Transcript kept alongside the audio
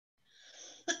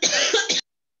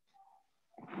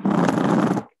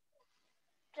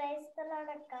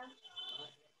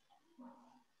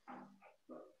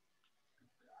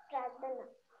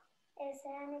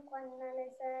ఏసయ్య నీకు వందనాలు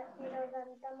ఏసయ్య.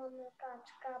 ఈరోజంతా మమ్మల్ని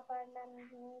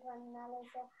కాపాడడానికి వందనాలు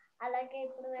ఏసయ్య. అలాగే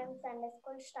ఇప్పుడు మేము సండే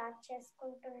స్కూల్ స్టార్ట్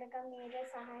చేసుకుంటుండగా మీరే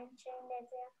సహాయం చేయండి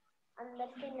ఏసయ్య.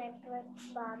 అందరికీ నెట్వర్క్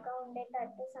బాగా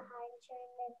ఉండేటట్టు సహాయం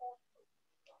చేయండి ఏసయ్య.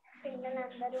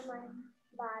 పిల్లలందరూ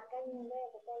బాగా నీలో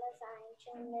ఎదుగుదల సహాయం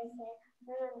చేయండి ఏసయ్య.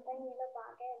 మేమంతా నీలో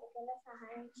బాగా ఎదుగుదల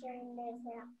సహాయం చేయండి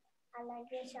ఏసయ్య.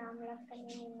 అలాగే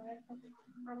శ్యామలక్కని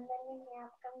అందరినీ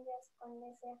జ్ఞాపకం చేసుకోండి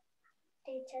ఏసయ్య.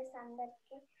 టీచర్స్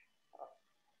అందరికీ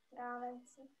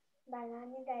కావాల్సిన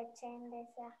బలాన్ని దయచేయండి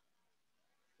ఏసయ్య.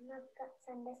 నాకు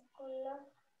సండే స్కూల్లో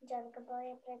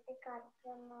జరగబోయే ప్రతి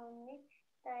కార్యక్రమాన్ని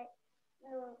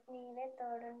నీవే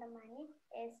తోడుండమని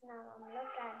యేసు నామములో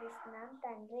ప్రార్థిస్తున్నాం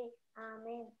తండ్రి.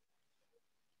 ఆమేన్.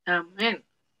 ఆమేన్.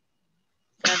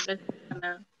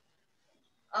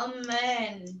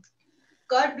 ఆమేన్.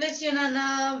 గాడ్ బ్లెస్ యు నాన్న.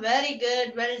 Very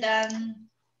good, well done.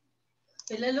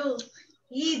 పిల్లలు,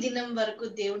 ఈ దినం వరకు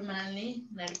దేవుడు మనల్ని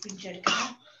నడిపించాడు కదా.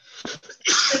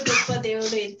 ఎంత గొప్ప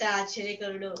దేవుడు, ఎంత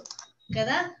ఆశ్చర్యకరుడు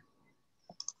కదా.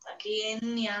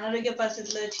 ఎన్ని అనారోగ్య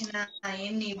పరిస్థితులు వచ్చినా,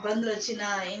 ఎన్ని ఇబ్బందులు వచ్చినా,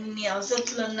 ఎన్ని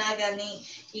అవసరాలు ఉన్నా కానీ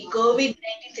ఈ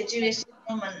COVID-19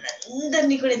 సిచ్యువేషన్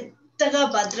మనందరినీ కూడా ఎంతగా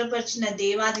భద్రపరిచిన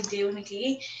దేవాది దేవునికి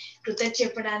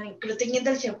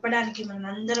కృతజ్ఞతలు చెప్పడానికి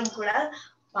మనందరం కూడా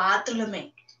పాత్రలమే.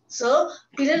 సో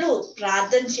పిల్లలు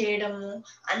ప్రార్థన చేయడము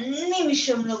అన్ని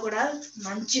విషయంలో కూడా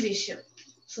మంచి విషయం.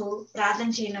 సో ప్రార్థన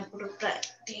చేయనప్పుడు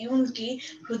దేవునికి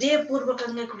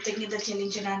హృదయపూర్వకంగా కృతజ్ఞత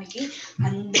చెల్లించడానికి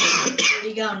అందరూ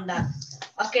రెడీగా ఉండాలి.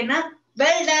 ఓకేనా?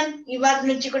 Well done. ఇవాళ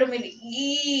నుంచి కూడా మీరు ఈ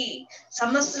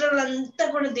సంవత్సరాలంతా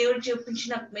కూడా దేవుడు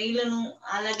చూపించిన మేలును,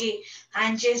 అలాగే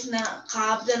ఆయన చేసిన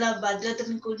కాపుదల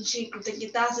భద్రతను గురించి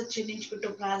కృతజ్ఞతాస చెల్లించుకుంటూ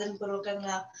ప్రార్థన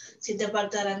పూర్వకంగా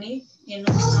సిద్ధపడతారని నేను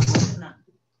నమ్ముతున్నాను.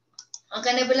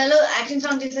 ఓకేనా పిల్లలు? యాక్షన్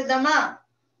సాంగ్ చేసేద్దామా?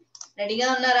 రెడీగా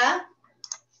ఉన్నారా?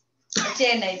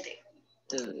 వచ్చేయండి అయితే.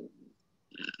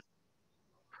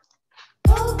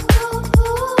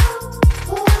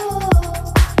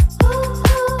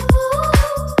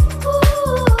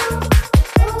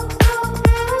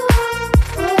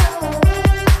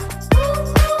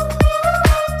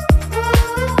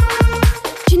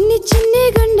 చిన్ని చిన్ని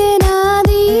గుండె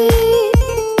నాది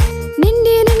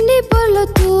నిండి నిండి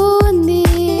పొర్లుతోంది,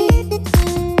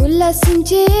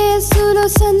 ఉల్లసించే యేసులో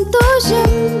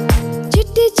సంతోషం.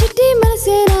 చిట్టి చిట్టి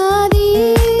మనసే నాది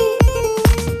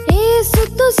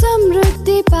యేసుతో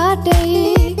సమృద్ధి పాటై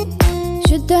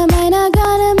శుద్ధమైన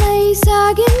గానమై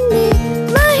సాగింది.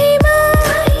 మహిమ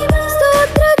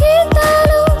స్తోత్ర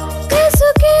గీతాలు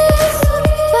యేసుకే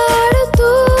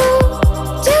పాడుతూ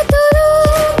చేతులు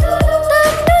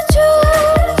తట్టుచూ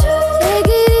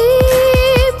ఎగిరి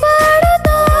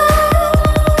పాడుతా.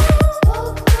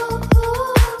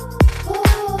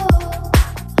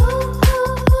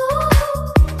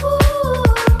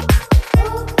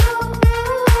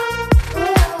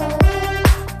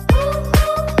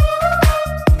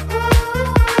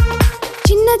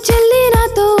 చిన్న చెల్లి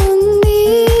నాతో ఉంది,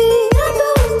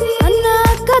 అన్న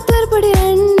అక్క త్వరపడి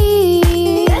రండి,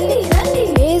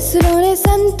 యేసులోనే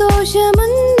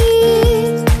సంతోషముంది.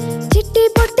 చిట్టి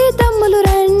పొట్టి తమ్ములు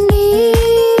రండి,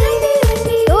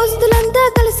 దోస్తులంతా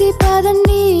కలిసి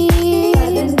పాదండి,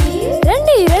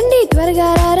 రండి రండి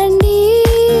త్వరగా రండి.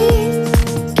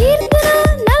 కీర్తన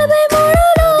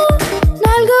 43లో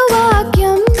 4వ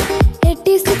వాక్యం,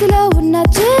 ఎట్టి స్థితిలో ఉన్న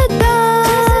చేద్దాం.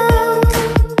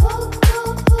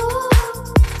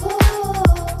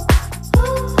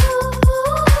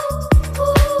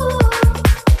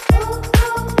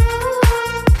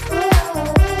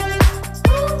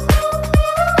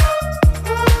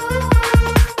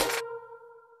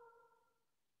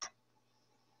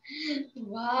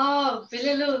 వావ్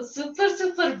పిల్లలు, సూపర్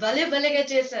సూపర్, భలే భలేగా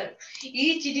చేశారు. ఈ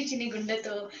చిన్ని చిన్ని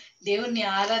గుండెతో దేవుణ్ణి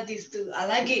ఆరాధిస్తూ,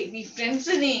 అలాగే మీ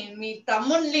ఫ్రెండ్స్ ని, మీ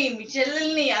తమ్ముల్ని, మీ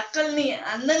చెల్లెల్ని, అక్కల్ని,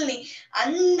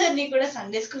 అందరినీ కూడా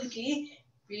సండే స్కూల్ కి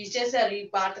పిలిచేశారు ఈ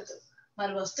పాటతో.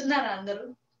 మరి వస్తున్నారా? అందరూ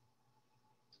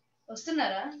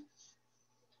వస్తున్నారా?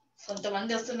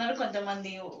 కొంతమంది వస్తున్నారు,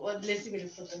 కొంతమంది వదిలేసి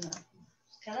వెళ్ళిపోతున్నారు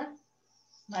కదా.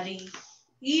 మరి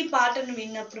ఈ పాటను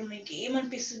విన్నప్పుడు మీకు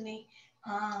ఏమనిపిస్తుంది?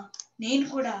 నేను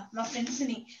కూడా మా ఫ్రెండ్స్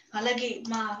ని, అలాగే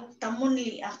మా తమ్ముడిని,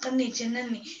 అక్కని,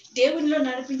 చెన్నెల్ని దేవునిలో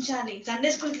నడిపించాలి, సండే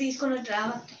స్కూల్ కి తీసుకొని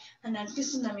రావాలి అని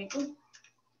అనిపిస్తుందా మీకు?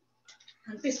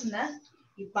 అనిపిస్తుందా?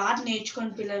 ఈ పాట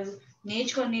నేర్చుకోండి పిల్లలు,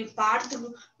 నేర్చుకొని పాడుతూ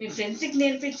మీ ఫ్రెండ్స్ కి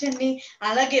నేర్పించండి.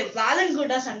 అలాగే వాళ్ళని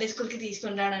కూడా సండే స్కూల్ కి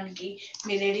తీసుకొని రావడానికి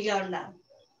మీరు రెడీగా ఉండాలి.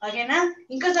 ఓకేనా?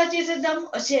 ఇంకోసారి చేసేద్దాం,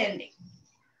 వచ్చేయండి.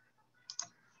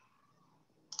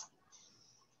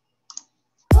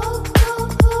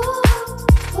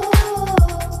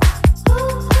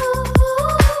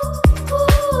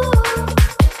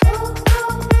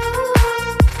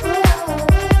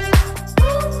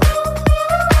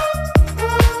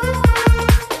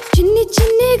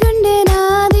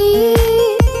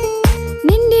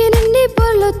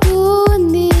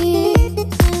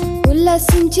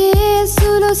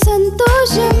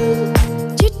 సంతోషం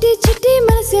చిట్టి చిట్టి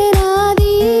మనసే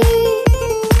నాది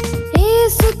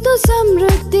యేసుతో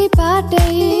సమృద్ధి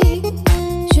పాటై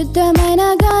శుద్ధమైన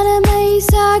గానమై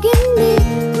సాగింది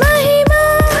మహిమ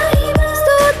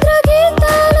స్తోత్ర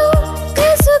గీతాలు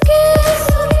యేసుకే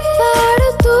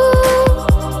పాడుతూ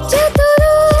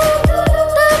చేతులు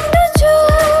తట్టుచూ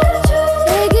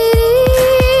ఎగిరి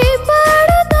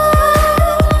పాడుతా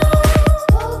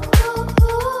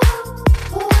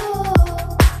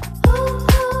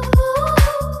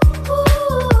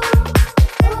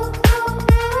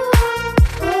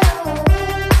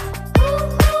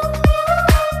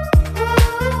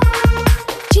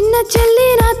చిన్న చెల్లి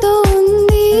నాతో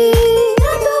ఉంది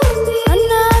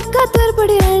అన్న అక్క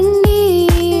త్వరపడి రండి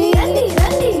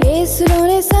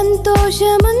యేసులోనే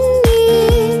సంతోషముంది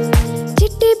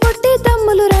చిట్టి పొట్టి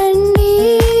తమ్ములు రండి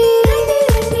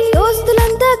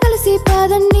దోస్తులంతా కలిసి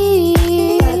పాదండి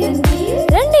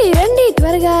రండి రండి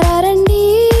త్వరగా రండి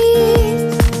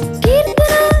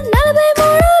కీర్తన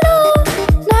 43లో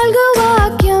 4వ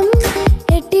వాక్యం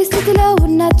ఎట్టి స్థితిలో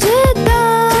ఉన్న చేద్దాం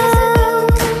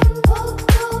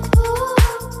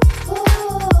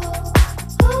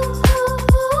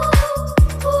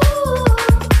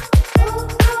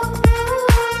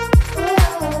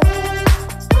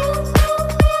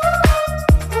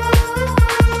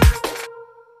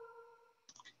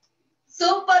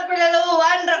సూపర్ పిల్లలు,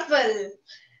 వండర్ఫుల్.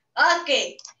 ఓకే,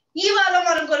 ఇవాళ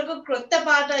మన కొరకు క్రొత్త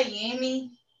పాట ఏమి,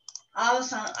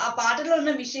 ఆ పాటలో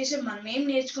ఉన్న విశేషం మనం ఏం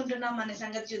నేర్చుకుంటున్నాం అనే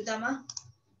సంగతి చూద్దామా?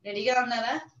 రెడీగా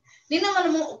ఉన్నారా? నిన్న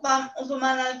మనము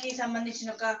ఉపమానాలకి సంబంధించిన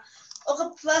ఒక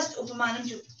ఫస్ట్ ఉపమానం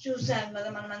చూసాం కదా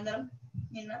మనం అందరం.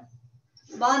 నిన్న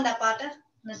బాగుందా పాట?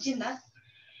 నచ్చిందా?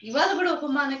 ఇవాళ కూడా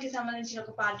ఉపమానానికి సంబంధించిన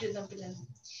ఒక పాట చూద్దాం పిల్లలు.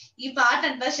 ఈ పాట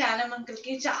అంట శాలం అంకుల్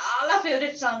కి చాలా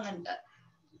ఫేవరెట్ సాంగ్ అంట.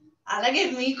 అలాగే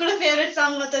మీకు కూడా ఫేవరెట్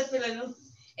సాంగ్ అవుతుంది పిల్లలు,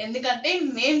 ఎందుకంటే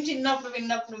మేము చిన్నప్పుడు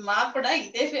విన్నప్పుడు మాకు కూడా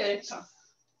ఇదే ఫేవరెట్ సాంగ్.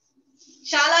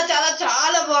 చాలా చాలా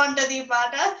చాలా బాగుంటది ఈ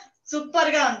పాట,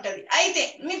 సూపర్ గా ఉంటది. అయితే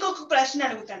మీకు ఒక ప్రశ్న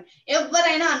అడుగుతాను,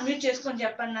 ఎవరైనా అన్మ్యూట్ చేసుకొని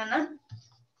చెప్పండి నాన్న.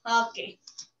 ఓకే,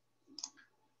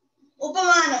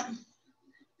 ఉపమానం,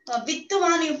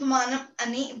 విత్తువాని ఉపమానం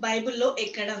అని బైబిల్లో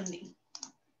ఎక్కడ ఉంది?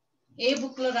 ఏ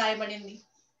బుక్ లో రాయబడింది?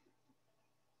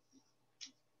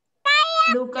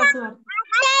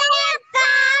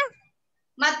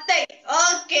 మత్తయి.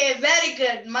 Okay, very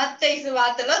good. మత్తయి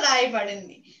సువార్తలో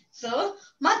రాయబడింది. సో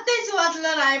మత్తయి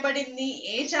సువార్తలో రాయబడింది,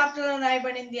 ఏ చాప్టర్ లో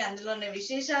రాయబడింది, అందులో ఉన్న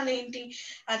విశేషాలు ఏంటి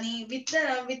అని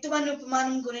విత్తువాని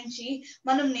ఉపమానం గురించి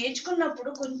మనం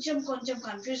నేర్చుకున్నప్పుడు కొంచెం కొంచెం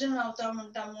కన్ఫ్యూజన్ అవుతా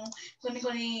ఉంటాము,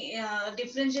 కొన్ని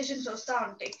డిఫరెన్షియేషన్స్ వస్తూ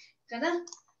ఉంటాయి కదా.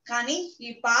 కానీ ఈ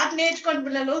పాట నేర్చుకోండి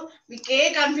పిల్లలు, మీకు ఏ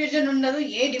కన్ఫ్యూజన్ ఉండదు,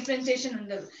 ఏ డిఫరెన్షియేషన్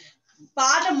ఉండదు.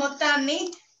 పాట మొత్తాన్ని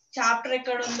చాప్టర్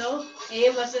ఎక్కడ ఉందో, ఏ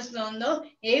వర్సెస్ లో ఉందో,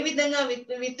 ఏ విధంగా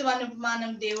విత్తువాని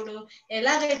ఉపమానం దేవుడు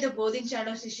ఎలాగైతే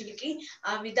బోధించాడో శిష్యులకి,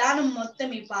 ఆ విధానం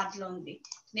మొత్తం ఈ పాటలో ఉంది.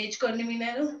 నేర్చుకోండి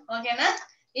మీరు, ఓకేనా?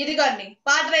 ఇదిగోండి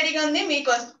పాట రెడీగా ఉంది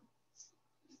మీకోసం.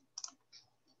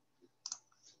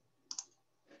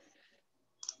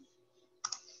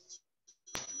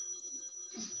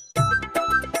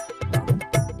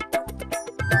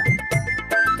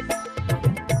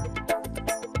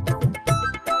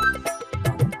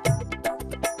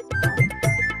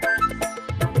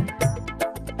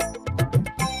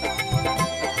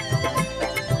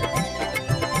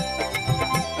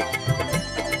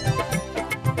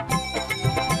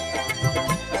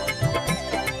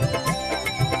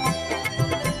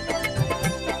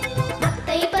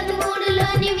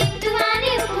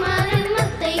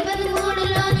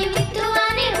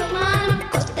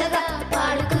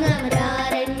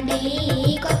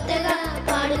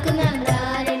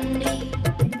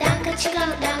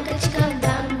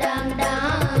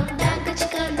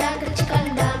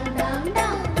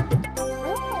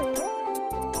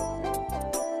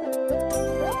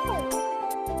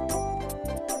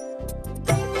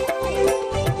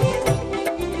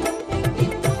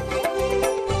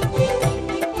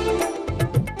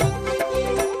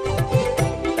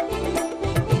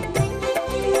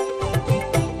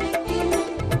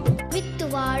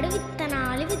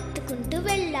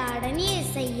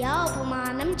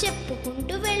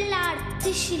 చెప్పుకుంటూ వెళ్ళాడు.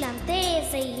 శిష్యులంతా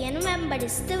యేసయ్యను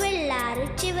వెంబడిస్తూ వెళ్ళారు.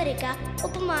 చివరిగా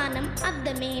ఉపమానం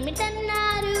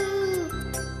అర్థమేమిటన్నారు?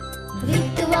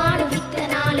 విత్తువాడు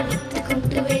విత్తనాలు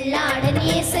విత్తుకుంటూ వెళ్ళాడని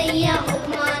యేసయ్య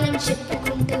ఉపమానం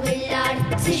చెప్పుకుంటూ వెళ్ళాడు.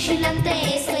 శిష్యులంతా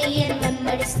యేసయ్యను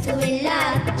వెంబడిస్తూ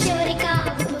వెళ్ళారు. చివరిగా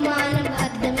ఉపమానం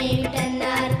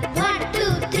అర్థమేమిటన్నారు? 1 2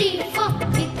 3 4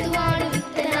 విత్తువాడు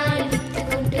విత్తనాలు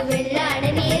విత్తుకుంటూ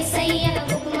వెళ్ళాడని యేసయ్య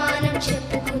ఉపమానం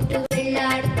చెప్పుకుంటూ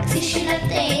వెళ్ళాడు.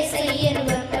 శిష్యులంతా యేసయ్యను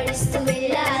వెంబడిస్తూ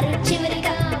వెళ్ళారు.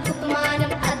 చివరిగా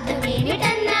ఉపమానం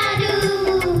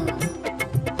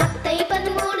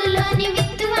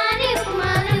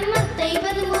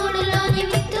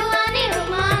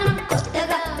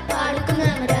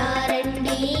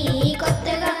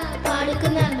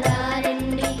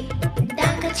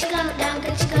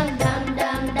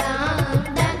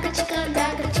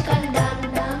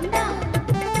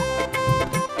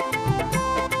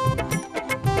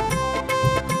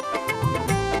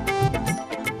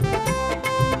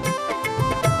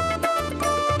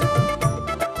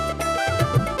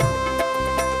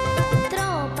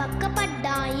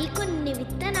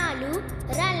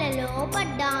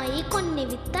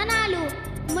విత్తనాలు,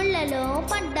 ముళ్ళలో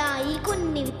పడ్డాయి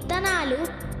కొన్ని విత్తనాలు,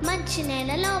 మంచి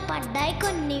నేలలో పడ్డాయి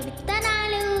కొన్ని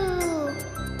విత్తనాలు.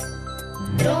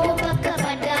 త్రోపక్క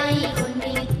పడ్డాయి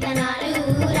కొన్ని విత్తనాలు,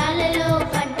 రాళ్ళలో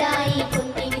పడ్డాయి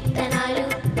కొన్ని విత్తనాలు,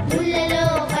 ముళ్ళలో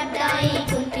పడ్డాయి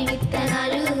కొన్ని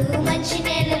విత్తనాలు, మంచి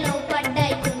నేలలో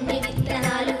పడ్డాయి కొన్ని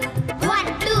విత్తనాలు.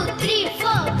 1 2 3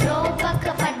 4 త్రోపక్క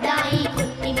పడ్డాయి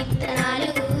కొన్ని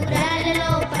విత్తనాలు,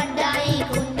 రాళ్ళలో పడ్డాయి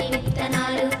కొన్ని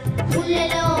విత్తనాలు,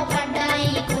 ముళ్ళలో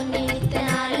పడ్డాయి కొన్ని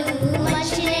విత్తనాలు,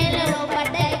 మంచి నేలలో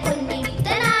పడ్డాయి కొన్ని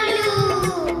విత్తనాలు.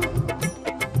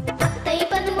 మత్తయి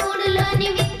 13లోని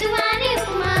విత్తువాని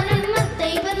ఉపమానం,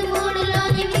 మత్తయి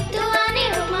 13లోని విత్తువాని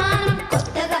ఉపమానం.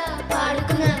 కొత్తగా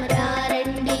పాడుకుందాం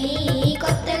రండి,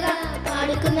 కొత్తగా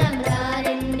పాడుకుందాం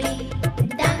రండి.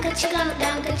 డాంకచికం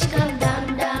డాంకచికం dam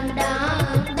dam dam,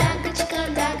 డాంకచికం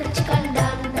డాంకచికం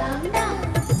dam dam dam.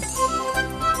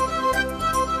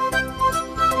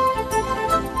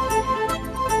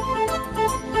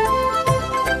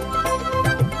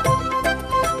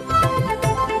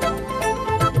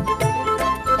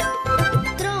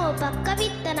 త్రోపక్క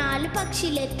విత్తనాలు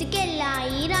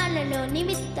పక్షులెత్తుకెళ్ళాయి, రాళ్ళలోని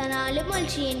విత్తనాలు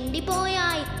మొలిచి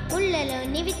ఎండిపోయాయి,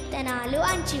 ముళ్ళలోని విత్తనాలు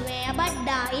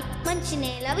అంచివేయబడ్డాయి, మంచి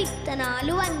నేల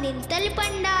విత్తనాలు అన్నింతలు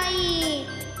పండాయి.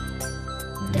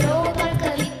 త్రోపక్క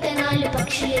విత్తనాలు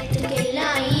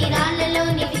పక్షులెత్తుకెళ్ళాయి,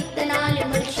 రాళ్ళలోని విత్తనాలు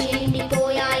మొలిచి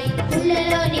ఎండిపోయాయి,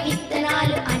 ముళ్ళలోని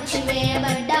విత్తనాలు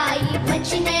అంచివేయబడ్డాయి,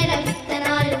 మంచి నేల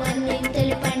విత్తనాలు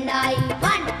అన్నింతలు పండాయి.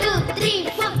 1 2 3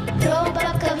 4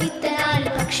 త్రోపక్క విత్తనాలు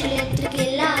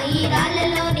పక్షులెత్తుకెళ్ళాయి,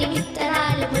 రాళ్ళలోని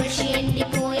విత్తనాలు మొలిచి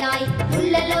ఎండిపోయాయి,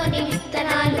 ముళ్ళలోని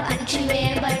విత్తనాలు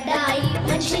అంచివేయబడ్డాయి,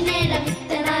 మంచి నేల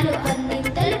విత్తనాలు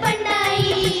అన్నింతలు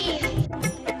పండాయి.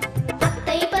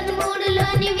 మత్తయి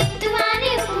 13లోని విత్తువాని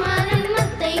ఉపమానం,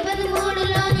 మత్తయి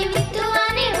 13లోని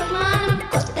విత్తువాని ఉపమానం.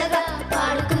 కొత్తగా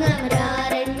పాడుకుందాం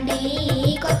రండి,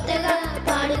 కొత్తగా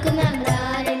పాడుకుందాం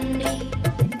రండి.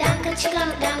 డాంకచికం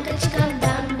డాంకచికం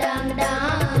dam dam dam,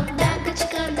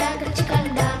 డాంకచికం డాంకచికం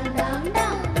dam dam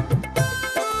dam.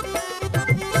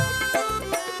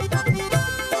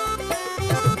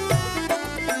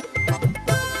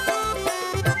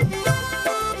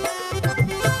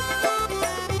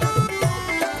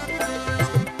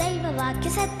 దైవవాక్య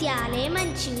సత్యాలే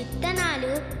మంచి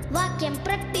విత్తనాలు, వాక్యం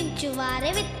ప్రకటించు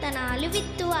వారే విత్తనాలు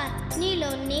విత్తువారు,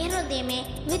 నీలోని హృదయమే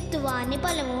విత్తువాని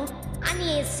పొలము అని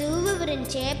యేసు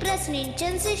వివరించే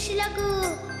ప్రశ్నించిన శిష్యులకు.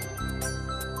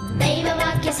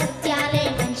 దైవవాక్య సత్యాలే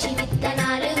మంచి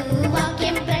విత్తనాలు,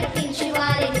 వాక్యం ప్రకటించు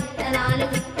వారే విత్తనాలు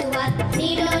విత్తువారు,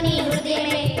 నీలోని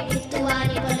హృదయమే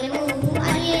విత్తువాని పొలము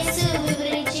అని యేసు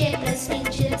వివరించే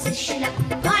ప్రశ్నించిన శిష్యులకు.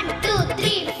 1 2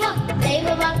 3 4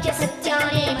 దైవవాక్య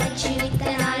సత్యాలే మంచి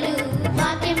విత్తనాలు,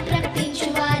 వాక్యం ప్రకటించు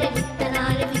వారి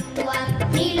విత్తనాలు విత్తువారు,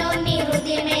 నీలోని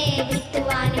హృదయమే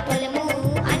విత్తువాని పొలము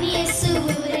అని యేసు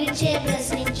వివరించే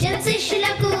ప్రశ్నించిన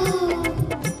శిష్యులకు.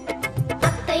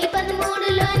 మత్తయి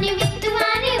 13లోని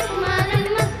విత్తువాని ఉపమానం,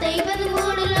 మత్తయి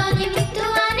 13లోని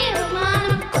విత్తువాని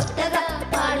ఉపమానం. కొత్తగా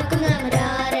పాడుకుందాం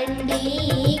రండి,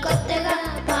 కొత్తగా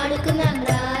పాడుకుందాం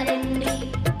రండి.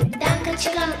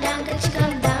 డాంకచికం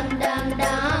డాంకచికం dam dam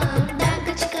dam,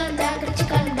 డాంకచికం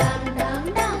డాంకచికం dam dam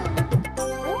dam.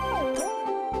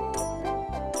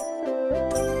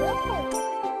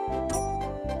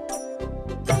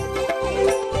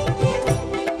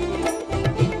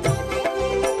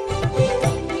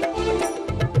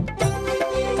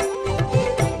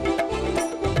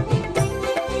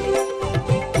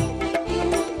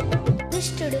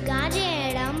 దుష్టుడుగా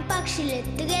చేయడం,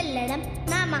 పక్షులెత్తుకెళ్ళడం,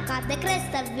 నామకార్థ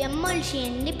క్రైస్తవ్యం మొలిచి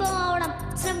ఎండిపోవడం,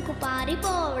 శ్రమకు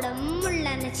పారిపోవడం,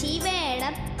 ముళ్ళను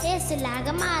చీవేయడం,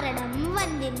 యేసులాగా మారడం,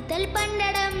 వందింతలు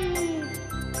పండడం.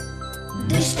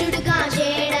 దుష్టుడుగా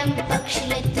చేయడం,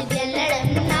 పక్షులెత్తుకెళ్ళడం,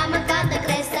 నామకార్థ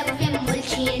క్రైస్తవ్యం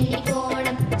మొలిచి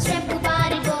ఎండిపోవడం, శ్రమకు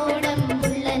పారిపోవడం,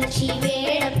 ముళ్ళను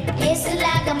చీవేయడం,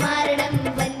 యేసులాగా మారడం,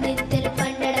 వందింతలు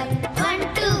పండడం. 1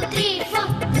 2 3 4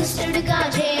 దుష్టుడుగా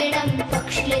చేయడం,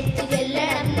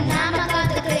 పక్షులెత్తుకెళ్ళడం,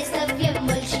 నామకార్థ క్రైస్తవ్యం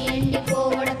మొలిచి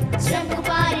ఎండిపోవడం, శ్రమకు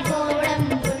పారిపోవడం,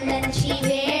 ముళ్ళను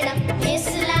చీవేయడం,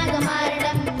 యేసులాగా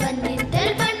మారడం,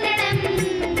 వందింతలు పండడం.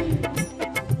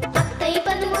 మత్తయి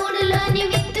 13లోని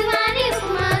విత్తువాని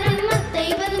ఉపమానం,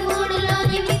 మత్తయి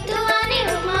 13లోని విత్తువాని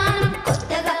ఉపమానం.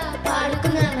 కొత్తగా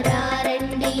పాడుకుందాం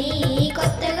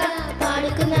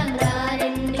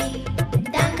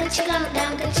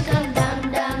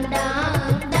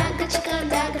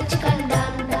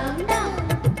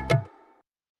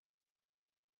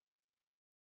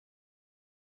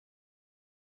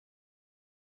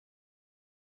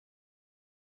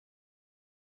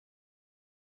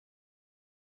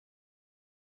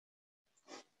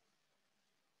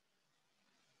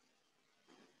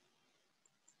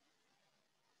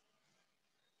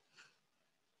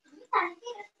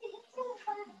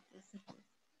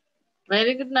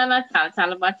వెరీ గుడ్ నాన్న, చాలా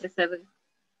చాలా బాగా చేశారు.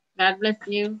 God bless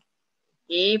you.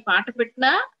 ఏ పాట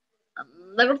పెట్టినా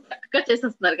అందరూ కూడా చక్కగా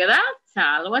చేసేస్తున్నారు కదా,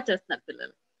 చాలా బాగా చేస్తున్నారు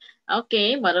పిల్లలు. ఓకే,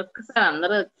 మరొకసారి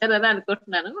అందరూ వచ్చారని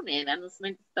అనుకుంటున్నాను. నేను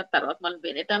అనౌన్స్మెంట్ ఇస్తాను, తర్వాత మళ్ళీ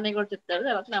బెనెట్ అన్నయ్య కూడా చెప్తారు,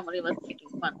 తర్వాత నెంబర్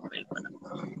చెకింగ్ మనం వెళ్ళిపోదాం.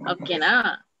 ఓకేనా?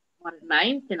 మరి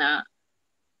 9th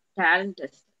టాలెంట్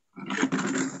టెస్ట్.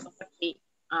 కాబట్టి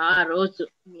ఆ రోజు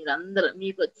మీరందరూ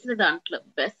మీకు వచ్చిన దాంట్లో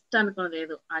బెస్ట్ అనుకున్నది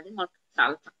ఏదో అది మాకు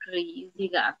చాలా చక్కగా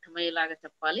ఈజీగా అర్థమయ్యేలాగా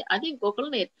చెప్పాలి. అది ఇంకొకరు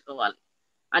నేర్చుకోవాలి.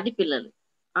 అది పిల్లలు.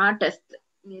 ఆ టెస్ట్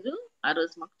మీరు ఆ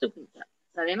రోజు మాకు చూపించాలి.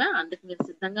 సరేనా? అందుకు మీరు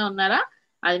సిద్ధంగా ఉన్నారా?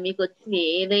 అది మీకు వచ్చింది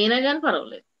ఏదైనా కానీ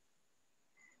పర్వాలేదు.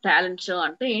 టాలెంట్ షో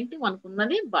అంటే ఏంటి?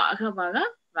 మనకున్నది బాగా బాగా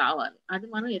రావాలి, అది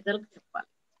మనం ఇతరులకు చెప్పాలి.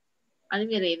 అది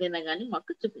మీరు ఏదైనా కానీ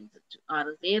మాకు చూపించవచ్చు ఆ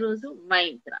రోజు. ఏ రోజు?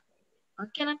 9th.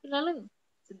 ఓకేనా పిల్లలు?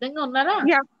 సిద్ధంగా ఉన్నారా?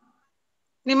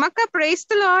 నిమ్మక్క ప్రైజ్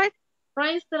ది లార్డ్.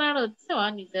 ప్రైజ్ తరాడు వచ్చావా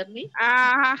నిజర్ని?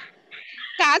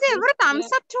 కాదు, ఎవరు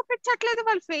థమ్స్ అప్ చూపించట్లేదు,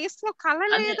 వాళ్ళ ఫేస్ లో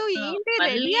కలర్ లేదు. ఏంటి,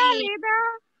 రెడీయా లేదా?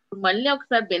 మళ్ళీ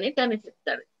ఒకసారి బెనెట్ అని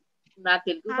చెప్తాడు. నా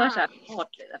తెలుగు భాష అర్థం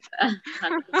అవట్లేదు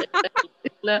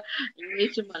అట్లా.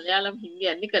 ఇంగ్లీష్, మలయాళం, హిందీ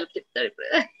అన్ని కలిపి చెప్తాడు ఇప్పుడు.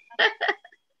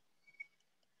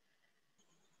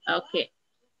 ఓకే,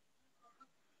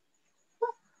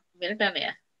 బెనెట్ అన్నయ్య.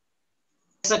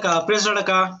 ప్రైజ్ లార్డ్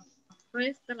అక్క.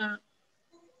 ప్రైజ్ తరాడు.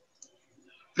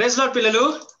 ప్రైజ్ లార్డ్ పిల్లలు.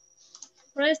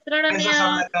 ప్రైజ్ తరాడు అన్నయ్య.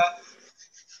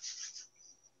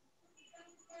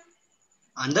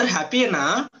 అందరు హ్యాపీయేనా?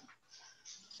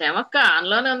 క్షమక్క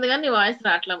ఆన్లోనే ఉంది కానీ నీ వాయిస్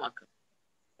రావట్లే మాకు.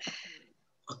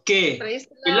 ఓకే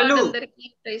పిల్లలు,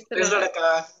 ప్రైజ్ లార్డ్ అక్క.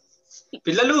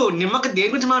 పిల్లలు నిమ్మక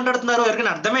దేని గురించి మాట్లాడుతున్నారు?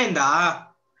 ఎవరికైనా అర్థమైందా?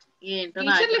 ఏంటో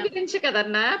టీచర్ల గురించి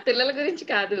కదన్నా, పిల్లల గురించి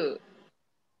కాదు.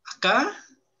 అక్క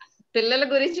పిల్లల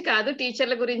గురించి కాదు,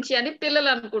 టీచర్ల గురించి అని పిల్లలు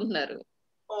అనుకుంటున్నారు.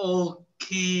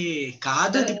 ఓకే,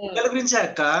 కాదు ఇది పిల్లల గురించే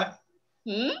అక్క.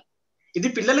 ఇది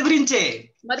పిల్లల గురించే.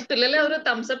 మరి పిల్లలు ఎవరు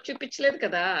థమ్స్ అప్ చూపించలేదు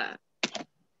కదా.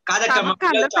 కాదక్క, మా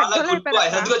పిల్లలు చాలా గుడ్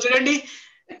బాయ్స్. అదిగో చూడండి,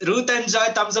 Ruth and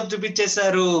Joy Thums up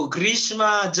చూపించేశారు. Greeshma,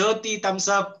 Jyothi Thums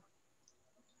up,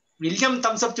 William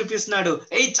Thums up చూపిస్తున్నాడు.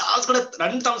 చార్ల్స్ కూడా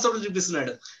 2 థమ్స్ అప్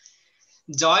చూపిస్తున్నాడు.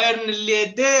 జాయ్ అండ్ లిల్లీ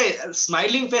అయితే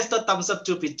స్మైలింగ్ ఫేస్ తో థమ్స్ అప్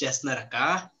చూపించేస్తున్నారు అక్క.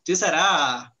 చూసారా?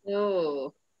 ఓ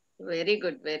వెరీ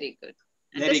గుడ్, వెరీ గుడ్.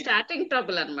 అంటే స్టార్టింగ్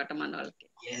ట్రబుల్ అన్నమాట మన వాళ్ళకి.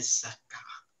 ఎస్ అక్క.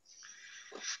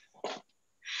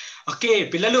 ఓకే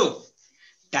పిల్లలు,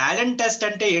 టాలెంట్ టెస్ట్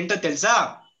అంటే ఏంటో తెలుసా?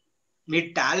 మీ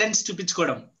టాలెంట్స్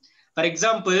చూపించుకోవడం. ఫర్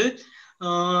ఎగ్జాంపుల్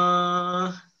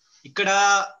ఇక్కడ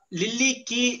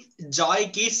లిల్లీకి, జాయ్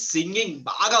కి సింగింగ్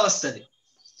బాగా వస్తుంది.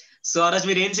 సో ఆ రోజు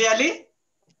మీరు ఏం చేయాలి?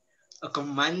 ఒక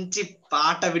మంచి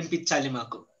పాట వినిపించాలి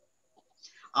మాకు.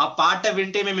 ఆ పాట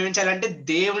వింటే మేము ఏం చేయాలంటే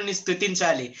దేవుణ్ణి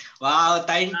స్తుతించాలి. Wow,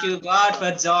 thank you God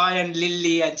for Joy and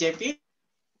lily అని చెప్పి.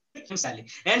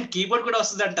 అండ్ కీబోర్డ్ కూడా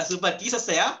వస్తుందంట. సూపర్. కీస్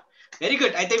వస్తాయా? Very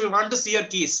good. అయితే we want to see your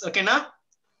keys. ఓకేనా?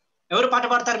 ఎవరు పాట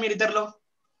పాడతారు మీరు ఇద్దరులో?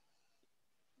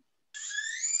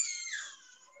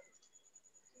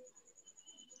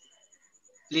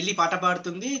 లిల్లీ పాట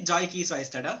పాడుతుంది, జాయ్ కీస్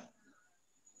వాయిస్తాడా?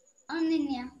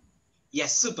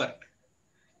 Yes, super.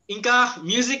 ఇంకా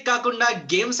మ్యూజిక్ కాకుండా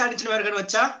గేమ్స్ ఆడించిన వారు కానీ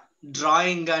వచ్చా?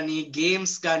 డ్రాయింగ్ కానీ,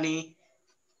 గేమ్స్ కానీ?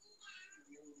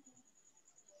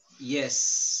 ఎస్,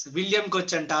 విలియంకి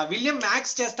వచ్చంట. విలియం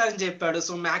మ్యాథ్స్ చేస్తారని చెప్పాడు.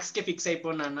 సో మ్యాథ్స్ కి ఫిక్స్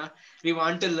అయిపోయినా. We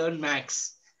want to learn maths.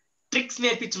 Tricks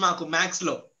నేర్పించు మాకు మ్యాథ్స్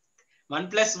లో.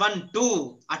 1+1 2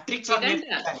 ఆ ట్రిక్స్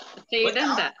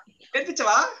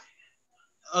నేర్పించవా?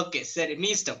 ఓకే సరే, నీ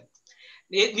ఇష్టం.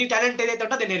 నీ టాలెంట్ ఏదైతే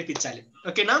ఉంటుందో అది నేర్పించాలి.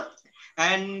 ఓకేనా?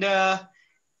 అండ్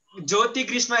జ్యోతి,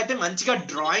 గ్రీష్మ అయితే మంచిగా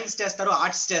డ్రాయింగ్స్ చేస్తారు,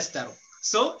 ఆర్ట్స్ చేస్తారు.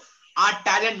 సో ఆ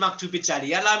టాలెంట్ మాకు చూపించాలి.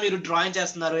 ఎలా మీరు డ్రాయింగ్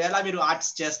చేస్తున్నారు, ఎలా మీరు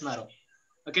ఆర్ట్స్ చేస్తున్నారు.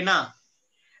 ఓకేనా?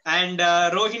 అండ్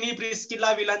రోహిణి, ప్రిస్కిల్లా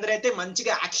వీళ్ళందరూ అయితే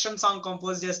మంచిగా యాక్షన్ సాంగ్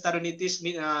కంపోజ్ చేస్తారు. నితీష్,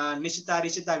 నిషిత,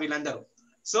 రిషిత వీళ్ళందరూ.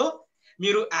 సో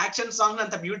మీరు యాక్షన్ సాంగ్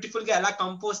అంత బ్యూటిఫుల్ గా ఎలా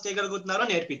కంపోజ్ చేయగలుగుతున్నారో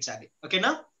నేర్పించాలి.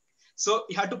 ఓకేనా? So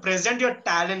you have to present your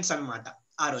talents అన్నమాట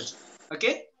ఆ రోజు.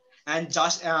 ఓకే? అండ్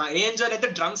జాష్, ఏంజల్ అయితే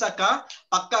డ్రమ్స్ అక్క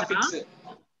పక్కా ఫిక్స్.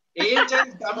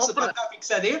 ఏంజల్ డ్రమ్స్ పక్కా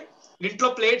ఫిక్స్. అది ఇంట్లో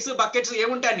ప్లేట్స్, బకెట్స్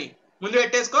ఏముంటాయని ముందు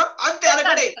పెట్టేసుకో, అంతే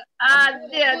అలగడే.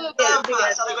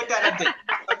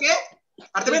 ఓకే?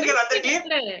 అర్థమైంది కదా అందరికి?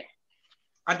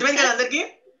 అర్థమైంది కదా అందరికి?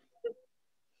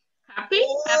 హ్యాపీ.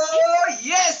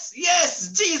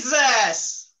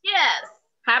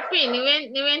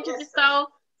 నువ్వేం చూపిస్తావు?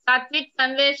 సాత్విక్,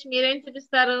 సందేశ్ మీరేం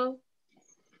చూపిస్తారు?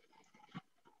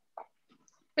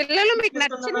 పిల్లలు మీకు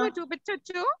నచ్చినవి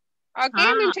చూపించవచ్చు. ఓకే,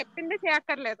 నేను చెప్పింది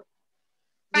చేయక్కర్లేదు.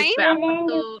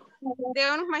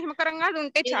 దేవునికి మహిమకరంగా అది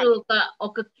ఉంటే చాలు.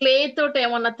 ఒక క్లే తోటి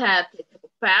ఏమన్నా తయారు చేయండి,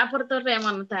 పేపర్ తోటి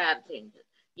ఏమన్నా తయారు చేయండి.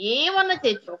 ఏమన్నా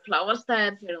చేయొచ్చు, ఫ్లవర్స్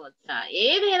తయారు చేయడం వచ్చా,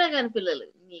 ఏదైనా కానీ పిల్లలు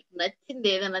మీకు నచ్చింది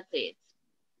ఏదైనా చేయొచ్చు.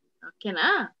 ఓకేనా?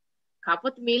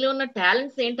 కాకపోతే మీలో ఉన్న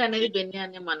టాలెంట్స్ ఏంటి అనేది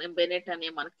బెనెట్ అనే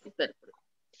మనకు చెప్పారు ఇప్పుడు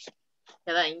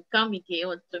కదా. ఇంకా మీకు ఏం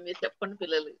వచ్చో మీరు చెప్పండి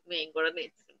పిల్లలు, మేము కూడా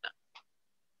నేర్చుకుంటాం.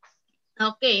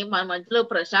 ఓకే, మన మధ్యలో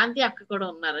ప్రశాంతి అక్క కూడా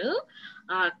ఉన్నారు.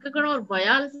 ఆ అక్క కూడా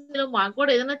బయాలజీలో మాకు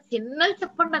కూడా ఏదైనా చిన్నది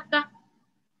చెప్పండి అక్క.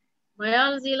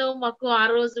 బయాలజీలో మాకు ఆ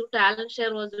రోజు టాలెంట్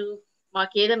షేర్ రోజు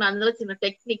మాకు ఏదైనా అందులో చిన్న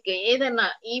టెక్నిక్ ఏదైనా,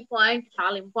 ఈ పాయింట్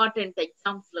చాలా ఇంపార్టెంట్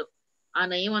ఎగ్జామ్స్ లో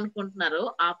అని ఏమనుకుంటున్నారో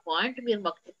ఆ పాయింట్ మీరు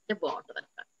మాకు చెప్తే బాగుంటది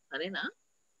అక్క. సరేనా?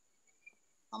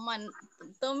 అమ్మ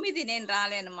 9 నేను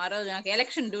రాలేను, మా రోజు నాకు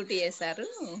ఎలక్షన్ డ్యూటీ చేశారు.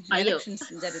 అయ్యో,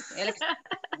 ఎలక్షన్స్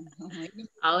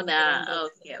అవునా?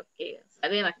 Okay okay,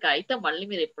 సరేనక్క. అయితే మళ్ళీ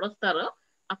మీరు ఎప్పుడు వస్తారో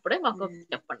అప్పుడే మాకు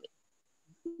చెప్పండి.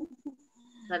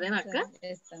 సరేనా అక్క?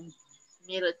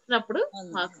 మీరు వచ్చినప్పుడు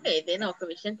మాకు ఏదైనా ఒక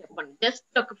విషయం చెప్పండి.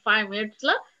 జస్ట్ ఒక 5 minutes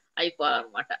లో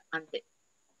అయిపోవాలన్నమాట, అంతే.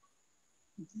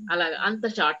 అలాగా అంత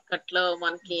షార్ట్ కట్ లో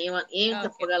మనకి ఏం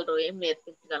చెప్పగలరు, ఏం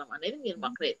నేర్పించగలం అనేది మీరు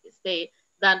మాకు నేర్పిస్తే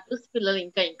దాన్ని చూసి పిల్లలు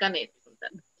ఇంకా ఇంకా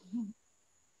నేర్చుకుంటారు.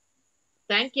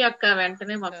 థ్యాంక్ యూ అక్క,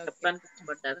 వెంటనే మాకు చెప్పడానికి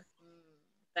ఇష్టపడ్డారు.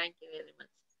 Thank you very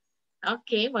much.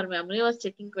 Okay, మరి మెమరీ వాస్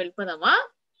చెకింగ్ వెళ్ళిపోదామా?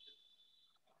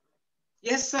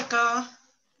 ఎస్ అక్క.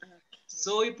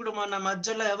 సో ఇప్పుడు మన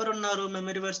మధ్యలో ఎవరున్నారు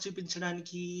మెమరీ వర్స్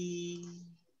చూపించడానికి?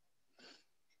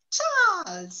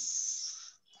 చార్ల్స్.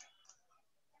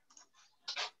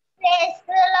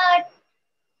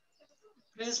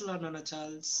 ప్రైజ్ లార్డ్ నాన్న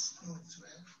చార్ల్స్.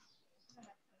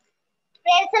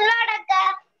 ప్రైజ్ లార్డ్ అక్క.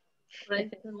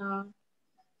 Praise lord.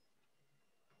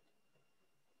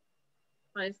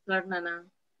 ప్రైజ్ లార్డ్ నాన్న.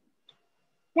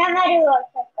 మెమరీ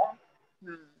వర్స్ అక్క.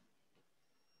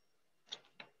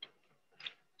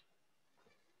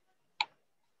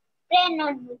 ప్రేయర్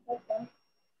నోట్బుక్ అక్క.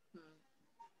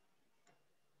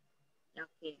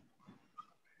 ఓకే,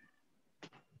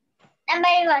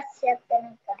 మెమరీ వర్స్ చెప్తాను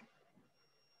అక్క.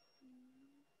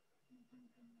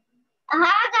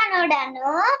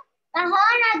 మహాగణుడను,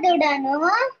 మహోన్నతుడను,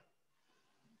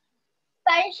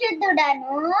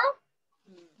 పరిశుద్ధుడను,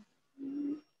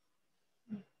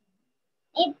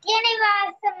 నిత్య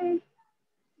నివాసం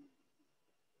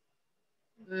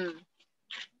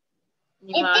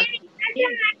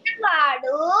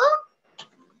వాడు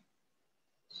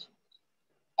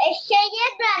యెషయా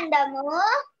గ్రంథము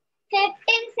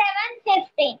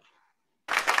 15:7-15.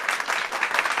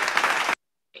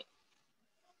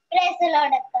 ప్రైజ్ ది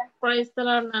లార్డ్ అక్క. ప్రైజ్ ది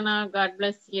లార్డ్ నాన్న. God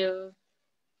bless you.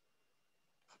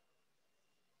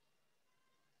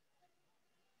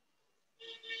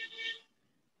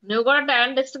 నువ్వు కూడా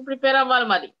టాలెంట్ టెస్ట్ ప్రిపేర్ అవ్వాలి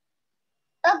మరి.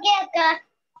 ఓకే అక్క.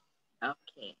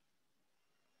 ఓకే.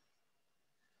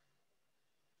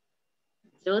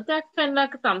 జ్యోతి అక్క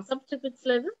నాకు థమ్స్ అప్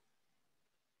చూపించలేదు,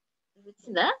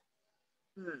 చూపించిందా?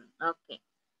 ఓకే.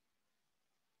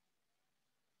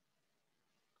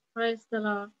 Praise the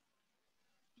lord.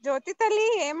 జ్యోతి తల్లి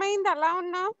ఏమైంది అలా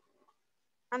ఉన్నావు?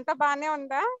 అంత బానే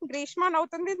ఉందా? గ్రీష్మ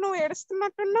అవుతుంది, నువ్వు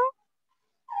ఏడుస్తున్నట్టున్నావు.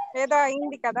 ఏదో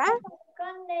అయింది కదా?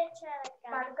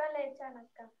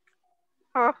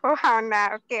 ఓహో అవునా,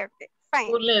 ఓకే ఓకే ఫైన్.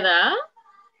 స్కూల్ లేదా?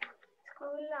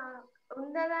 స్కూల్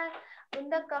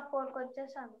ఉందక్క, 4కి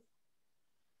వచ్చేసాను.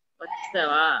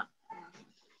 వచ్చేసావా?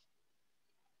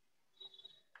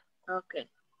 ఓకే.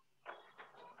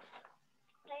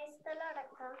 ప్రైజ్ ది లార్డ్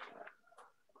అక్క.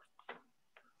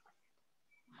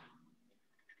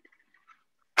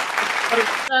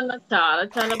 చాలా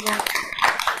చాలా బాగుంది,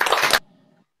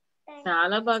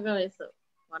 చాలా బాగా వేసావు.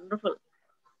 వండర్ఫుల్.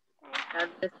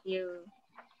 God bless you.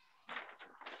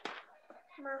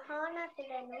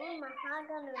 మహోన్నతులను,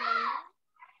 మహాగణులను,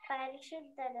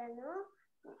 పరిశుద్ధులను,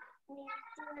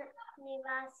 నిత్య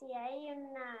నివాసి అయి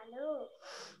ఉన్నాడు.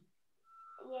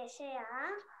 యెషయా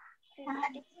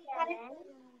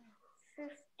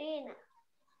 57:15.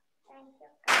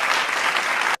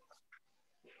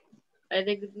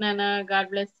 వెరీ గుడ్ నాన్న. God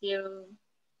bless you.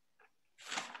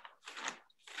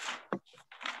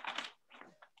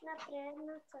 నా ప్రేయర్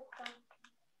నోట్స్ అక్క.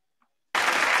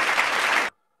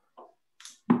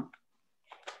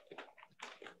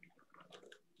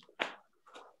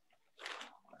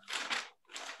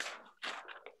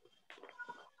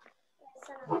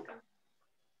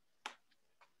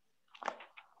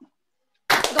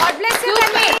 God bless you,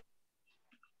 Tanvi.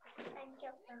 Thank you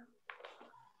అక్క.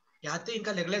 యాతి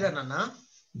ఇంకా లేగలేదా నాన్న?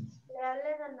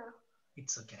 లేదన్నా.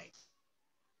 It's okay.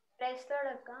 Praise the lord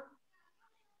అక్క.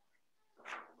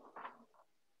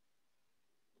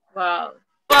 వావ్,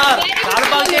 చాలా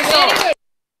బాగా చేసావు.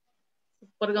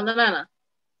 సూపర్ గా ఉందా నాన్న?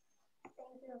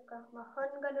 థ్యాంక్ యూ అక్క.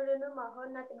 మహోన్నతుడును,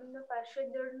 మహోన్నతుడును,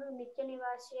 పరిశుద్ధుడును, నిత్య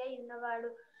నివాసి అయి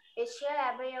ఉన్నవాడు. యెషయా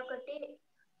 51:15.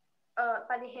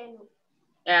 15.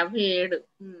 57.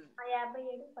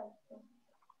 57, 15.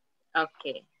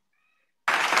 ఓకే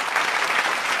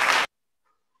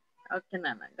ఓకే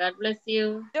నాన్న, God bless you.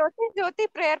 Jyothi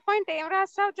prayer point ఏం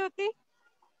రాస్తావు జ్యోతి?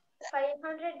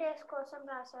 500 days కోసం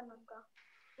రాశాను అక్క.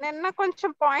 నిన్న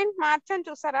కొంచెం పాయింట్ మార్చాను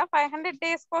చూసారా? 500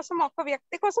 days కోసం ఒక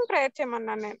వ్యక్తి కోసం ప్రేయర్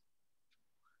చేయమన్నాను నేను.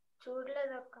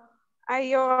 చూడలేదు అక్క.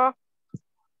 అయ్యో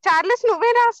చార్లెస్,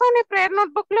 నువ్వే రాసావు నీ ప్రేయర్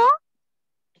నోట్బుక్ లో?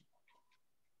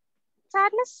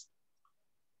 చార్లెస్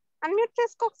అన్మ్యూట్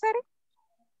చేసుకో ఒకసారి.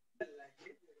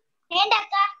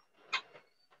 ఏంటక్క?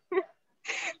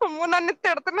 అమ్మో నన్ను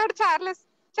తిడుతున్నాడు చార్లెస్.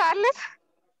 చార్లెస్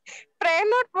ప్రేయర్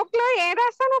నోట్బుక్ లో ఏం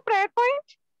రాసావు ప్రేయర్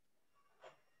పాయింట్?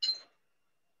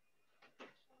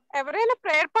 ఎవరైనా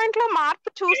ప్రేయర్ పాయింట్ లో మార్పు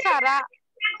చూసారా?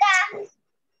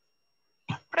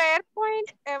 ప్రేయర్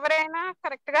పాయింట్ ఎవరైనా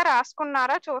కరెక్ట్ గా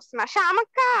రాసుకున్నారా చూస్తున్నా.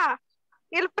 శ్యామక్క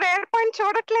వీళ్ళు ప్రేయర్ పాయింట్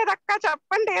చూడట్లేదు అక్క,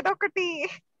 చెప్పండి ఏదో ఒకటి.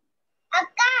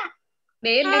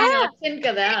 నేను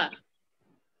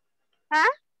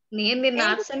నిన్న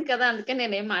ఆబ్సెంట్ కదా, అందుకే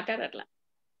నేనేం మాట్లాడట్లా.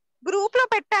 గ్రూప్ లో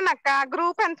పెట్టానక్క,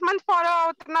 గ్రూప్ ఎంతమంది ఫాలో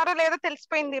అవుతున్నారో లేదో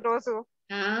తెలిసిపోయింది ఈ రోజు.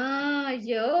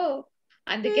 అయ్యో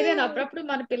అందుకే నేను అప్పుడప్పుడు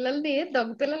మన పిల్లల్ని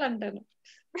దొంగ పిల్లలు అంటాను,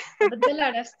 అబద్ధాలు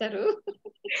ఆడేస్తారు.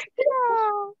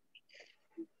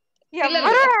 పిల్లలు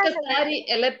ఒక్కసారి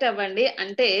ఎలర్ట్ అవ్వండి.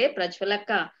 అంటే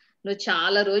ప్రజ్వలక్క, నువ్వు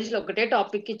చాలా రోజులు ఒకటే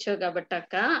టాపిక్ ఇచ్చావు కాబట్టి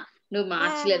అక్క నువ్వు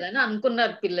మార్చలేదని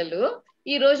అనుకున్నారు పిల్లలు.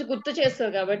 ఈ రోజు గుర్తు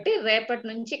చేస్తావు కాబట్టి రేపటి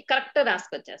నుంచి కరెక్ట్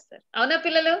రాసుకొచ్చేస్తారు. అవునా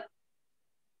పిల్లలు?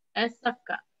 అక్క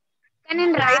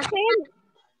నేను రాసాను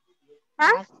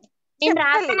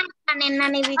నిన్న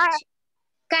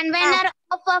కన్వీనర్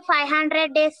ఆఫ్ 500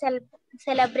 days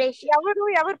సెలబ్రేషన్.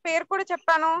 ఎవరు పేరు కూడా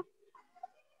చెప్పాను.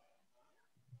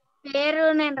 పేరు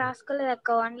నేను రాసుకోలేదు అక్క,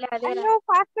 ఓన్లీ అదే.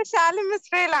 Fast Shalem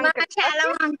Israel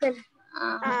uncle.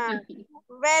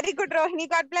 Very good Rohini,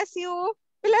 God bless you.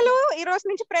 పిల్లలు ఈ రోజు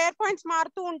నుంచి ప్రేయర్ పాయింట్స్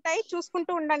మారుతూ ఉంటాయి,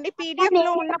 చూసుకుంటూ ఉండండి. పీడిఎఫ్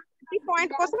లో ఉన్న ప్రతి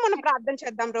పాయింట్ కోసం మనం ప్రార్థన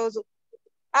చేద్దాం రోజు.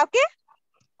 ఓకే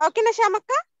ఓకేనా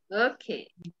శ్యామక్క? ఓకే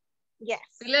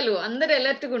పిల్లలు అందరు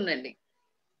అలర్ట్ గా ఉండండి.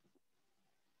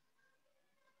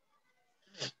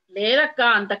 లేదక్క,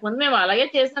 అంతకుముందు మేము అలాగే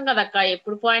చేసాం కదక్క,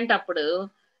 ఎప్పుడు పాయింట్ అప్పుడు.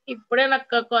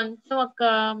 ఇప్పుడేనక్క కొంచెం ఒక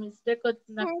మిస్టేక్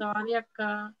వచ్చింది అక్క, సారీ అక్క.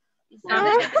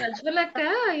 ప్రజ్వలక్క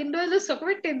ఇన్ని రోజులు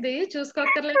సుఖపెట్టింది,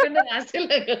 చూసుకోక్కర్లేకుండా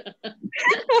రాసేలాగా.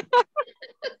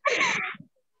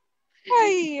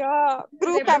 అయ్యో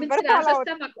గ్రూప్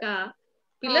రాసేస్తాం అక్క.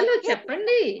 పిల్లలు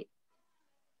చెప్పండి.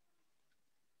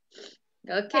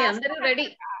 ఓకే అందరూ రెడీ,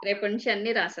 రేపటి నుంచి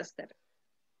అన్ని రాసేస్తారు.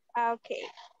 Okay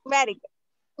very good.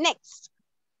 Next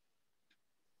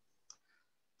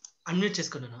unmute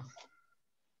చేసుకున్నాను.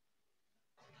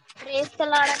 ప్రైజ్ ది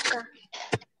లార్డ్ అక్క.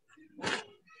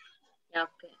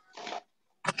 ఓకే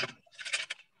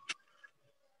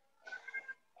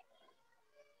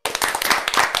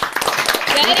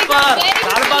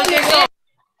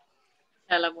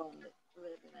చాలా బాగుంది.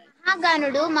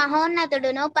 మహాగణుడు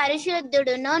మహోన్నతుడును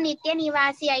పరిశుద్ధుడును నిత్య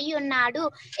నివాసి అయి ఉన్నాడు.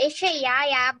 యెషయా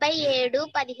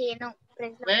 57:15.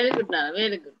 వెరీ గుడ్ నాన్న,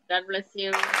 very good. God bless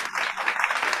you.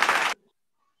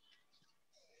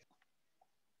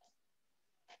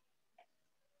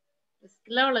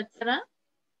 Skill వాళ్ళు వచ్చారా?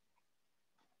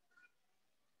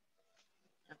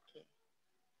 Okay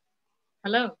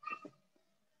hello.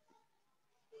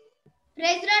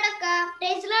 ప్రైజ్ లార్డ్ అక్క.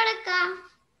 ప్రైజ్ లార్డ్ అక్క.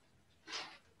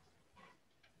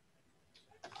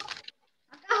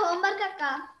 హోంవర్క్ అక్క.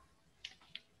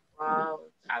 వావ్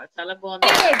చాలా చాలా బాగుంది.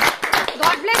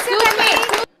 గాడ్ బ్లెస్ యూ తల్లి.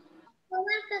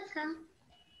 హోంవర్క్ అక్క.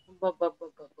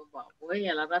 బాబోయ్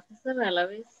ఎలా రాసేస్తారు, ఎలా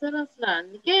వేస్తారు అసలు.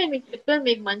 అందుకే మీకు చెప్పాను,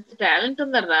 మీకు మంచి టాలెంట్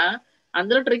ఉందర్రా.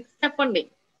 అందులో ట్రిక్స్ చెప్పండి.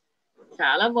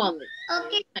 చాలా బాగుంది.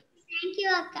 ఓకే థాంక్యూ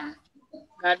అక్క.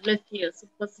 God bless you.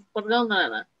 Super super గా ఉంది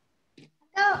నాన్న.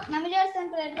 అక్క నమ్మి చేస్తాను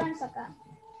ప్రేయర్ పాయింట్స్ అక్క.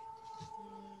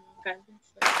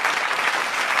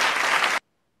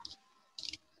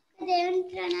 దేవుని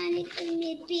ప్రణాళిక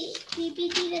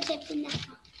పీపీటీలో చెప్పింది అక్క.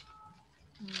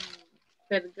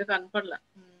 పెద్దగా కనపడలా.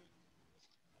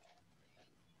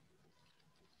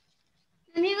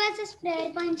 నమ్మి వర్సెస్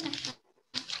ప్రేయర్ పాయింట్స్ అక్క.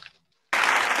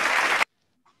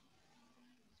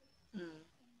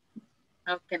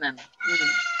 ఓకే నాన్న.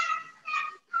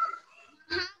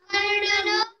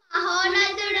 మహాగణుడును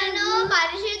మహోన్నతుడును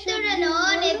పరిశుద్ధుడును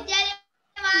నిత్య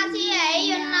నివాసి అయి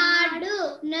ఉన్నవాడు.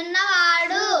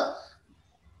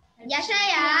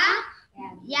 యెషయా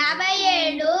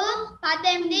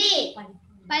 57:18.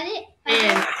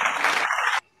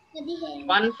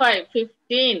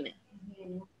 15.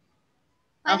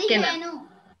 Okay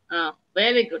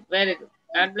very good, very good.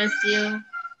 God bless you.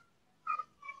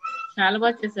 చాలా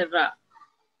బాగా చేశారు రా.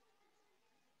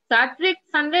 సాత్విక్,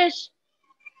 సందేశ్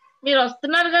మీరు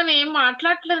వస్తున్నారు కానీ ఏం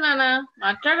మాట్లాడట్లేదు నాన్న,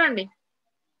 మాట్లాడండి.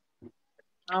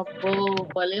 అబ్బో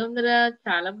భలే ఉందిరా,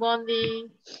 చాలా బాగుంది.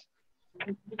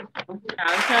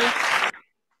 చాలా చాలా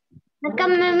అక్క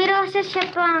మీరు ఒకసారి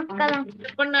చెప్పండి అక్క.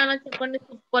 చెప్పండి నాన్న, చెప్పండి.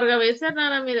 సూపర్ గా వేశారు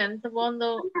నాన్న, మీరు ఎంత బాగుందో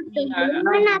మీలాగా.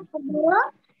 మహానతుడు,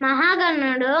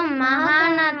 మహాగణుడు,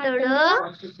 మహానతుడు,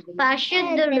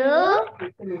 పరిశుద్ధుడు,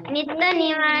 నిత్య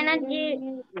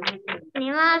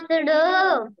నివాసుడు,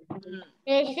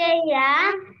 యెషయా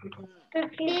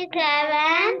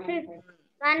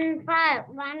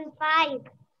 57:15.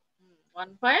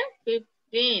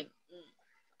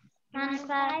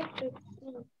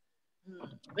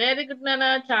 వెరీ గుడ్ నాన్న,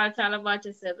 చాలా చాలా బాగా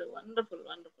చేశారు. Wonderful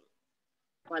wonderful.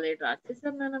 వాళ్ళు డ్రా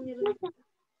చేశారు నాన్న,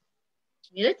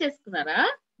 మీరే చేసుకున్నారా?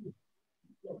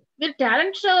 మీరు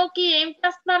టాలెంట్ షోకి ఏం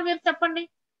చేస్తున్నారు మీరు చెప్పండి.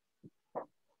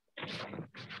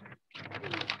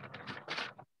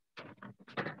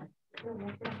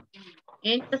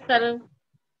 ఏం చేస్తారు?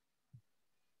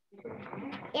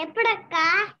 ఎప్పుడక్క?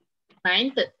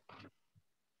 9th.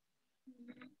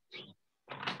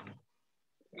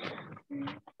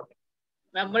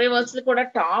 మెమరీ వర్డ్స్ కూడా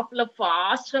టాప్ లో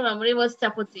ఫాస్ట్ గా మెమరీ వర్డ్స్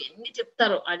చెప్పొచ్చు, ఎన్ని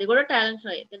చెప్తారు. అది కూడా టాలెంట్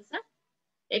షో తెలుసా?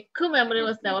 ఎక్కువ మెమరీ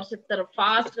వర్డ్స్ ఎవరు చెప్తారు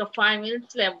ఫాస్ట్ గా 5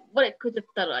 minutes లో ఎవరు ఎక్కువ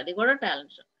చెప్తారు, అది కూడా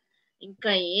టాలెంట్ షో.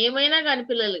 ఇంకా ఏమైనా కానీ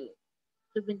పిల్లలు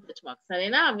చూపించవచ్చు మాకు,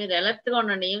 సరేనా? మీరు అలర్ట్ గా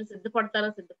ఉండండి, ఏం సిద్ధపడతారో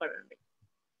సిద్ధపడండి.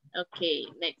 Okay,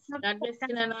 next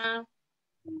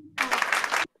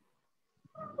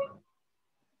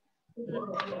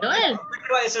Joel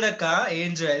వేసాడక్క.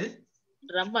 ఏం జోయల్?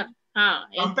 రమ్మన్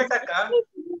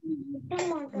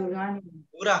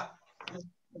ఊరా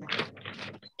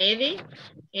ఏది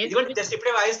జస్ట్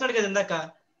ఇప్పుడే వాయిస్తున్నాడు కదా ఇందాక.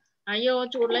 అయ్యో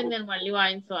చూడలేదు నేను, మళ్ళీ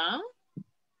వాయిన్సా?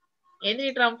 ఏది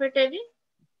ట్రంపెట్? ఏది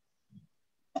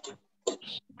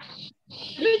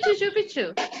చూపించు.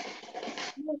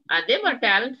 అదే మరి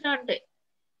టాలెంట్ అంటే.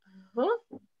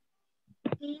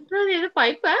 ఏంటో ఏదో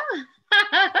పైపా,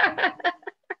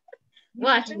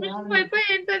 వాషింగ్ మిషన్ పైపా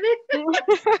ఏంటది?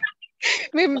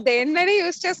 మేము దేన్నైనా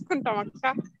యూజ్ చేసుకుంటాం అక్క.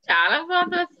 చాలా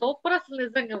బాగుంది, సూపర్ అసలు,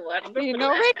 నిజంగా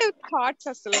ఇన్నోవేటివ్ థాట్స్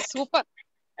అసలు సూపర్.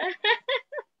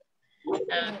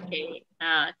 ఓకే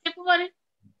చెప్పు మరి,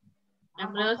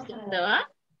 మెమరీస్ చెప్తావా?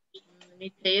 నీ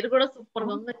చైర్ కూడా సూపర్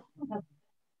గా ఉంది.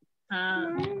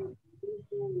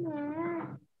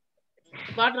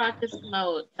 బాగా డ్రా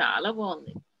చేసుకున్నావు, చాలా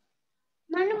బాగుంది.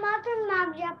 మనం మాత్రం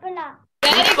నాకు చెప్పలా.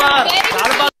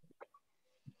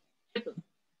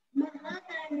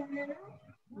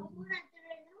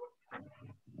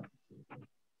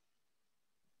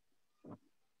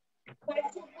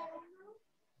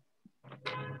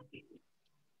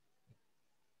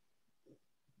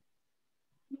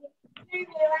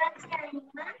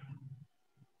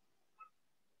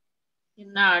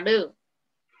 తిన్నాడు.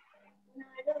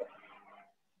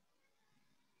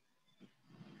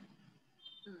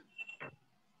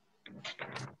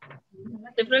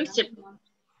 డిఫరెన్స్ చెప్పు.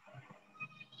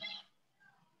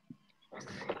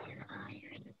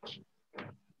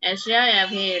 యెషయా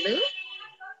 57.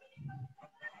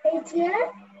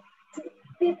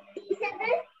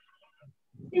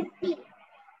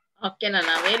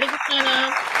 ఓకేనా? వెరీ గుడ్ నాన్న.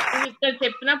 నువ్వు ఇక్కడ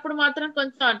చెప్పినప్పుడు మాత్రం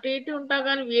కొంచెం అటు ఇటు ఉంటావు,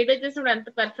 కానీ వీడియో చేసినప్పుడు ఎంత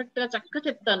పర్ఫెక్ట్ గా చక్కగా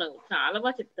చెప్తాను, చాలా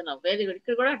బాగా చెప్తున్నావు. Very good.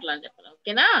 ఇక్కడ కూడా అట్లా అని చెప్పాను.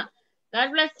 ఓకేనా?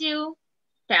 God bless you.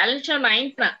 Talent show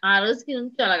 9th ఆ రోజుకి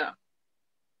ఉంచు అలాగా,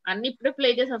 అన్ని ఇప్పుడే ప్లే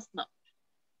చేసి వస్తున్నావు.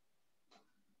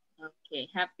 Okay,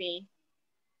 happy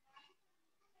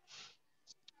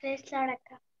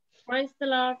praise the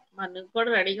lord. మరి నువ్వు కూడా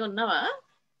రెడీగా ఉన్నావా?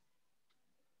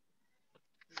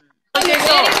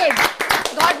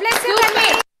 God bless you.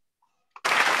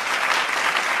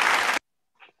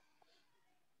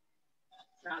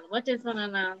 చాలా బాగా చేసావు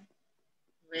నాన్న,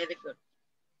 వెరీ గుడ్.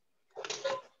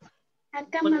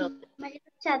 అక్క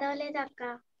చదవలేదు అక్క.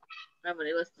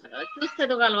 మరి వస్తున్నా, చూసి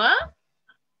చదవగలవా?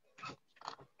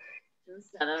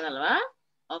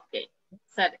 ఓకే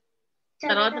సరే,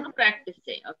 తర్వాత ప్రాక్టీస్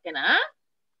చేయి. ఓకేనా?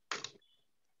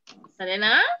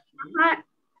 సరేనా?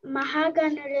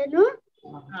 మహాగణులను,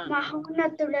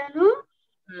 మహోన్నతుడను,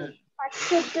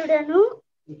 పరిశుద్ధుడను,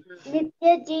 నిత్య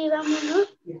జీవమును,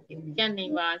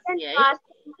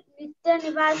 నిత్య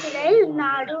నివాసులై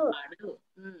ఉన్నాడు.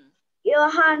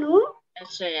 యోహాను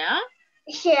యెషయా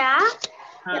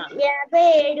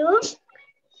 57:15.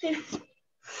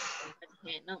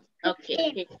 ఓకే,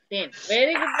 15.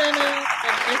 వెరీ గుడ్ నాన్న,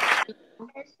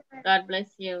 God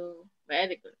bless you.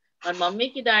 Very good. మరి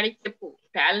మమ్మీకి డాడీకి చెప్పు,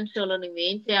 టాలెంట్ షోలో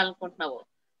నువ్వేం చేయాలనుకుంటున్నావో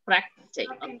ప్రాక్టీస్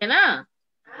చెయ్యి. ఓకేనా?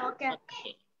 ఓకే,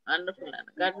 వండర్ఫుల్ నాన్న.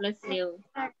 God bless you.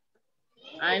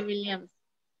 I Williams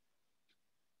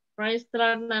praise the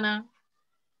lord నాన్న.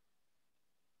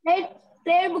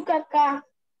 ప్రేయర్ బుక్ అక్క.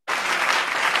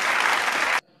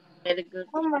 Very good.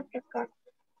 హోంవర్క్ అక్క.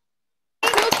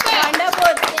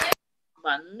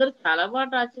 అందరూ చాలా బాగా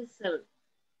డ్రా చేస్తారు.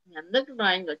 అందరికి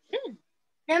డ్రాయింగ్ వచ్చి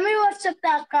ఏమి వర్డ్స్ చెప్తా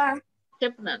అక్క.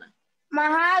 చెప్పు నాన్న.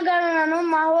 మహాగణులను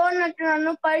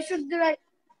మహోన్నతులను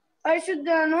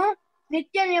పరిశుద్ధులను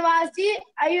నిత్య నివాసి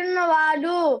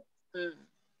అయ్యున్నవాడు.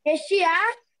 యెషయా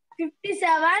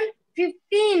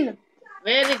 57:15.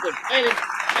 Very good, very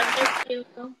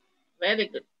good, very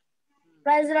good.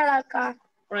 Praise lord అక్క.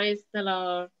 Praise the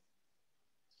lord.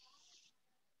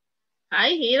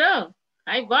 Hi hero,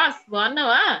 hi boss,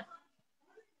 బాగున్నావా?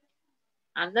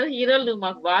 అందరు హీరోలు, నువ్వు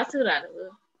మాకు బాసు రా నువ్వు.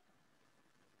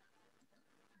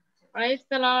 Praise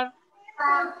the lord.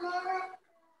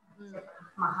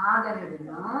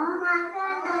 మహాగణుడును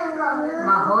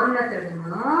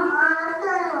మహోన్నతుడును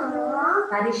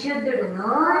పరిశుద్ధుడును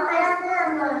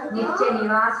నిత్య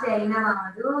నివాసి అయిన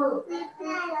వాడు.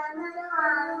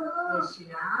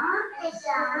 యెషయా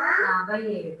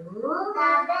 57:15.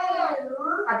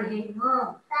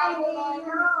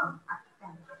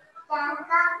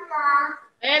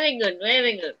 Very good,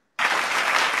 very good.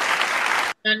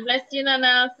 God bless you నాన్న.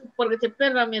 సూపర్ గా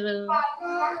చెప్పారా మీరు.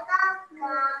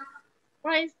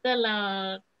 Praise the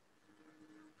lord.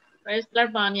 Praise the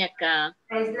lord బాని అక్క.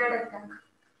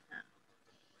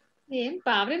 ఏం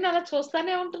పావని అలా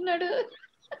చూస్తానే ఉంటున్నాడు.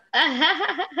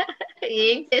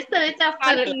 ఏం చేస్తారే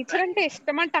చేస్తారు. టీచర్ అంటే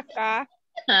ఇష్టమంట అక్క.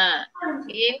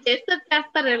 ఏం చేస్తారు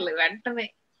చేస్తారు వీళ్ళు వెంటనే.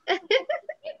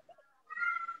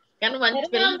 కానీ మంచి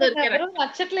పిల్లలు దొరికారు.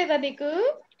 నచ్చట్లేదా నీకు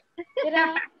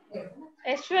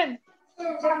యశ్వంత్?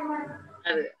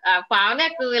 అది ఆ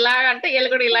పావనకు ఇలాగంటే వీళ్ళు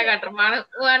కూడా ఇలాగ అంటారు. మనం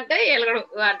అంటే వీళ్ళు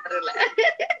కూడా అంటారు ఇలా.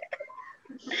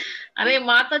 అరే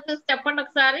మాతో చూసి చెప్పండి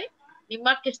ఒకసారి,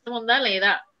 నిమ్మకి ఇష్టం ఉందా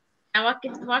లేదా? శ్యామకి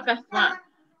ఇష్టమా కష్టమా?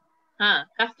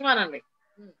 కష్టమానండి.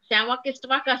 శ్యామకి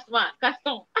ఇష్టమా కష్టమా?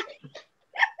 కష్టం.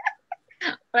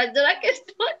 ప్రజలకి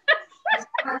ఇష్టమా?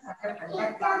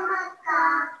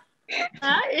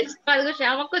 ఇష్టం. అదిగో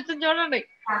శ్యామకి వచ్చింది చూడండి.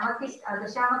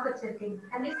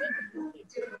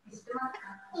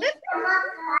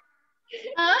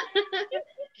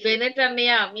 బెనెట్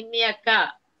అన్నయ్య, మిన్ని అక్క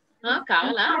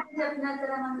కావాలా?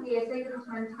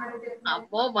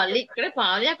 అబ్బో మళ్ళీ ఇక్కడే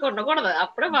పావని అక్క ఉండకూడదు,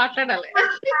 అప్పుడే మాట్లాడాలి.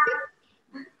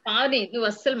 పావని నువ్వు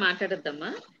అస్సలు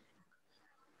మాట్లాడద్దమ్మా.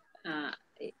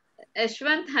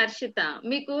 యశ్వంత్, హర్షిత,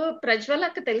 మీకు ప్రజ్వల్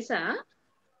అక్క తెలుసా?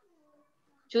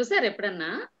 చూసారు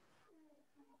ఎప్పుడన్నా?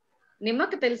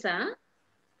 నిమ్మక్క తెలుసా?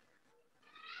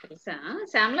 తెలుసా?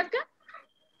 శ్యామలక్క?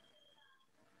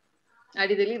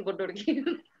 అది తెలియదు బొడ్డోడికి.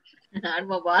 ఆడు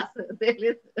మా బాస్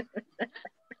తెలియదు.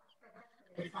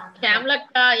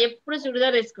 శ్యామలక్క ఎప్పుడు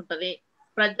చుడిదార్ వేసుకుంటది,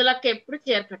 ప్రజలక్క ఎప్పుడు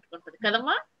చీర కట్టుకుంటది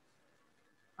కదమ్మా?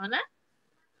 అవునా?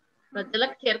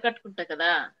 ప్రజలకు చీర కట్టుకుంటా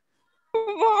కదా,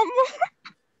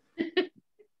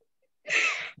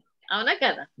 అవునా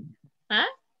కదా?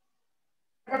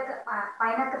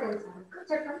 పైనక్క తెలుసు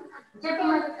చెప్పు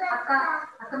మరి. అక్క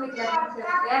అక్క మీకు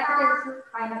ఏక తెలుసు,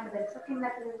 పైనక్క తెలుసు,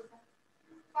 కిందక్క తెలుసు.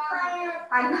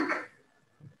 పైనక్క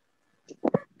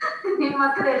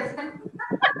నిమ్మక్క తెలుసు.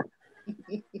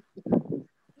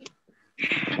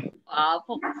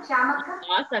 పాపం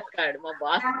బాస్ అక్కాడు మా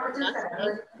బాస్.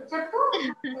 చెప్పు.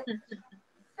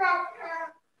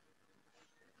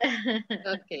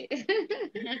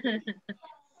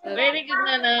 వెరీ గుడ్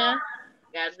నాన్న.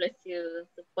 God bless you.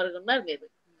 సూపర్ గా ఉన్నారు మీరు.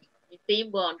 మీ టీం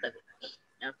బాగుంటది.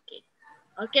 ఓకే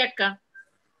ఓకే అక్క.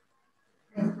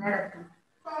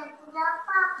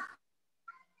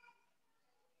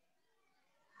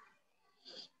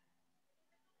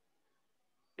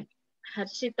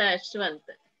 హర్షిత,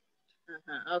 యశ్వంత్.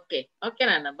 ఓకే ఓకే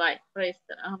నాన్న, బాయ్.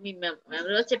 ప్రైస్తారు. మీ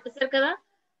రోజు చెప్పేశారు కదా.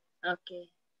 ఓకే.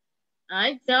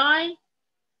 Hi Joy,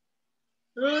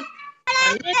 Ruth.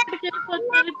 మళ్ళీ ఎక్కడికి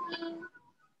వెళ్ళిపోతున్నారు ఇప్పుడు?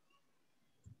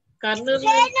 కర్నూలు.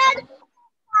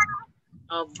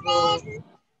 అబ్బో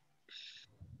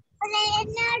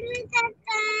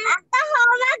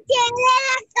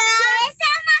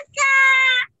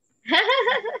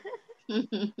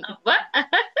అబ్బా,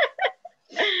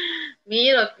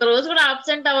 మీరు ఒక్క రోజు కూడా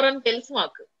ఆబ్సెంట్ అవ్వరని తెలుసు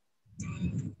మాకు.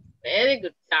 వెరీ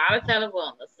గుడ్, చాలా చాలా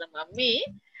బాగుంది. అసలు మమ్మీ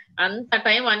అంత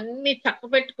టైం అన్ని చక్క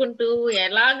పెట్టుకుంటూ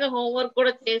ఎలాగ హోంవర్క్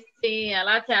కూడా చేసి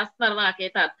ఎలా చేస్తున్నారు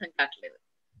నాకైతే అర్థం కావట్లేదు.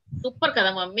 సూపర్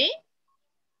కదా మమ్మీ?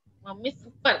 Mummy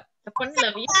super. చెప్పండి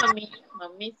love you mummy.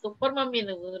 Mummy super mummy,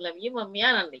 నువ్వు లవ్ యూ మమ్మీ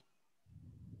అనండి.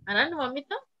 అనండి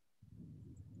మమ్మీతో.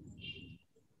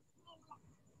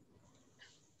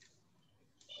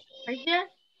 అయ్యా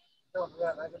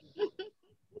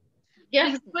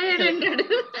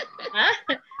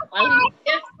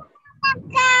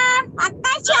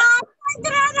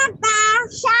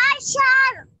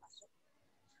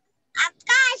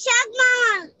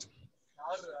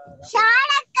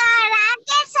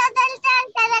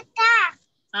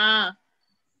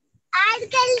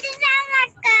అక్కడికి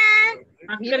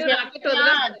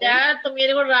జాగ్రత్త,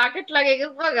 మీరు కూడా రాకెట్ లాగా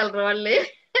ఎగిరిపోగలరు వాళ్ళే.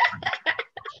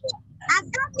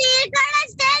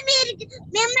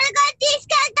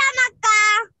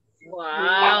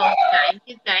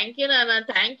 థ్యాంక్ యూ నాన్న,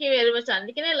 థ్యాంక్ యూ వెరీ మచ్.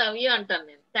 అందుకనే లవ్ యూ అంటాను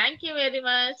నేను. Thank you very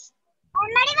much.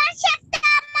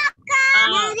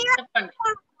 చెప్పండి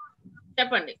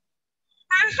చెప్పండి.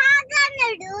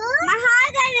 మహాగణుడు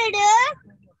మహాగణుడు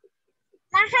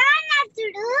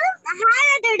మహానటుడు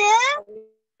మహానటుడు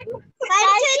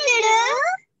పరిశుద్ధుడు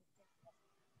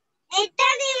నిత్య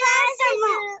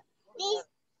నివాసము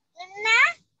ఉన్న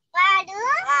వాడు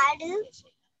వాడు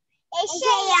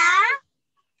యెషయా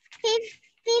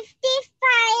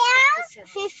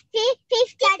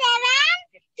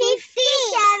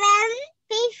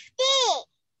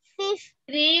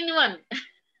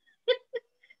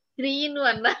 3 in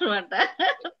 1 అనమాట.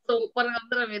 సూపర్ గా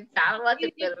ఉందిరా, మీరు చాలా బాగా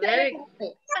చెప్పారు. Very good.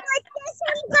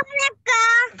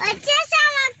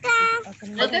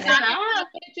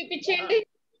 చూపించండి,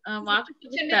 మాకు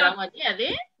చూపిస్తారా మరి అది?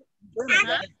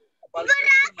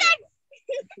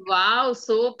 వావ్,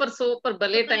 సూపర్ సూపర్,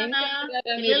 భలే టైం.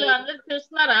 పిల్లలు అందరూ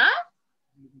చూస్తున్నారా?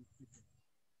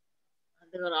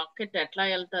 అందులో రాకెట్ ఎట్లా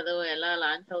వెళ్తుందో, ఎలా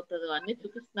లాంచ్ అవుతుందో అన్ని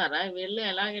చూపిస్తున్నారా? వీళ్ళు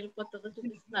ఎలా వెళ్ళిపోతుందో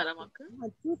చూపిస్తున్నారా మాకు?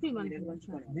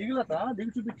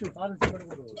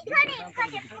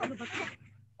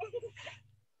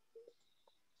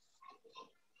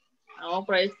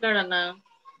 ప్రైజ్ లాడ్ అన్న.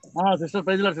 Sister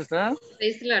praise lord. Sister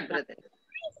praise lord brother.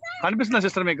 కనిపిస్తుందా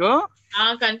సిస్టర్ మీకు?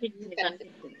 కనిపించింది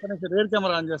కనిపించింది. రేర్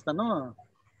కెమెరా ఆన్ చేస్తాను.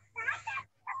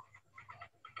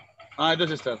 ఇదే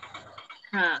సిస్టర్.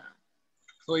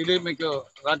 సో ఇది మీకు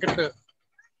రాకెట్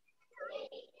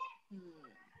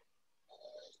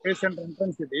స్పేస్ సెంటర్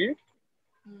ఎంట్రన్స్. ఇది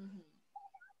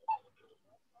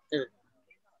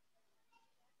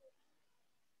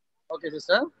ఓకే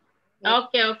సిస్టర్.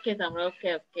 ఓకే ఓకే తమ్ముడు. Okay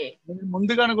okay.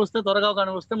 ముందు కనుక వస్తే, త్వరగా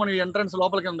కనుక వస్తే మన ఎంట్రన్స్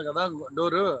లోపలికి ఉంది కదా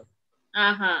డోరు,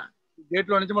 గేట్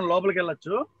లో నుంచి మనం లోపలికి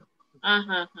వెళ్ళొచ్చు.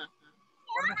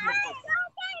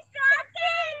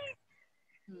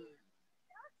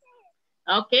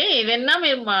 ఓకే. ఏదన్నా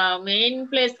మీరు మెయిన్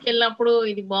ప్లేస్ కి వెళ్ళినప్పుడు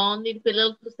ఇది బాగుంది, ఇది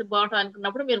పిల్లలు చూస్తే బాగుంటుంది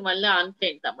అనుకున్నప్పుడు మీరు మళ్ళీ ఆన్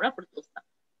చేయండి తమ్ముడు, అప్పుడు చూస్తాం.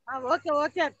 ఓకే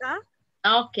ఓకే అక్క.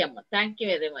 ఓకే అమ్మ, thank you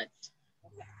very much.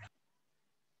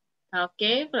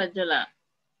 Okay Prajwala.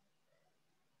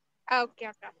 Okay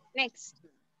అక్క. నెక్స్ట్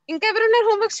ఇంకెవరున్నారు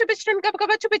హోంవర్క్స్ చూపించడానికి?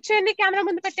 గబగబా చూపించండి, కెమెరా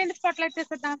ముందు పెట్టండి, స్పాట్ లైట్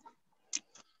చేసేద్దాం.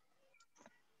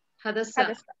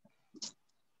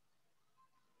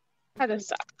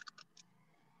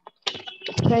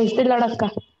 ప్రైజ్ ది లార్డ్ అక్క.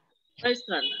 Praise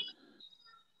lord.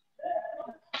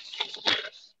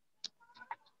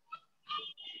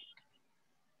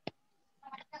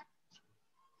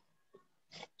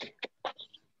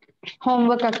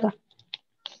 హోంవర్క్ అక్క.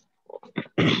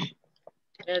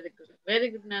 వెరీ గుడ్, వెరీ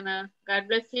గుడ్ నాన్న. God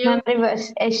bless you.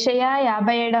 యెషయా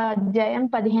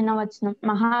 57:15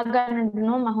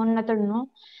 మహాగణుడును మహోన్నతుడును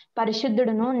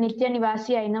పరిశుద్ధుడును నిత్య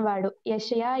నివాసి అయిన వాడు.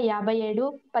 యెషయా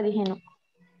 57:15.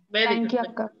 థ్యాంక్ యూ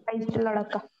అక్క. ప్రైజ్ ది లార్డ్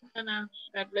అక్క.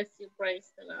 God bless you. Praise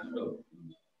the lord.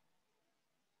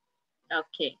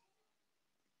 Okay,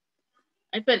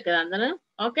 అయిపోయారు కదా అందరూ?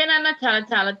 ఓకే నాన్న, చాలా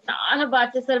చాలా చాలా బాగా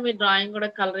చేశారు. మీ డ్రాయింగ్ కూడా,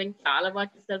 కలరింగ్ చాలా బాగా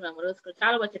చేశారు. మెమరీస్ కూడా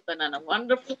చాలా బాగా చెప్పారు నాన్న.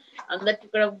 వండర్ఫుల్. అందరికి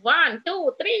కూడా 1 2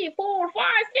 3 4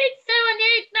 5 6 7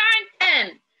 8 9 10.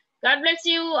 God bless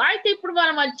you. అయితే ఇప్పుడు మన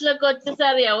మధ్యలోకి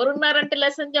వచ్చేసారు. ఎవరున్నారంటే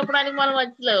లెసన్ చెప్పడానికి మన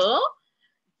మధ్యలో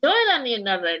జోయల్ అని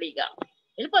ఉన్నాడు రెడీగా.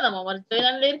 వెళ్ళిపోదామా మరి? జోయల్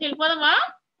అని దగ్గరికి వెళ్ళిపోదామా?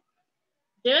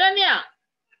 జోయల్ అన్య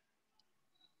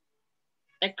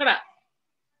ఎక్కడ?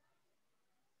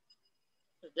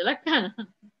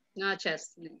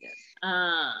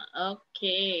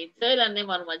 ఓకే, జోయల్ అన్నయ్య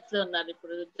మన మధ్యలో ఉన్నారు.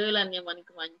 ఇప్పుడు జోయల్ అన్నయ్య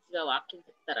మనకి మంచిగా వాక్యం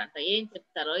చెప్తారంట. ఏం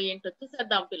చెప్తారో ఏంటో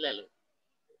చూసేద్దాం పిల్లలు.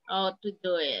 టు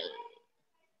జోయల్.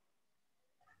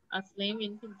 అసలు ఏం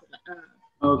వినిపించలే.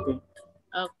 ఓకే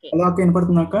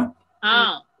వినపడుతుందాక?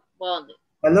 బాగుంది.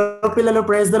 హలో పిల్లలు,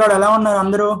 ప్రైజ్ ది లార్డ్. ఎలా ఉన్నారు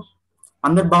అందరూ?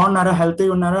 అందరు బాగున్నారా?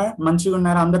 హెల్తీగా ఉన్నారా? మంచిగా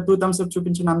ఉన్నారా? అందరు 2 thumbs up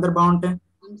చూపించండి. అందరు బాగుంటే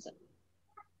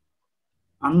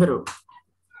అందరూ.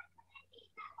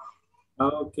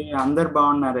 ఓకే, అందరు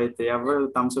బాగున్నారు. అయితే ఎవరు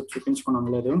థమ్స్ అప్ చూపించుకుని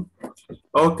ఉండలేదు.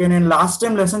 ఓకే, నేను లాస్ట్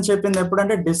టైం లెసన్ చెప్పింది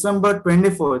ఎప్పుడంటే December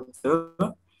 24th.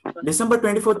 December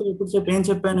 24th ఎప్పుడు ఏం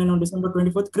చెప్పాను నేను? December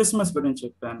 24th క్రిస్మస్ గురించి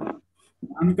చెప్పాను.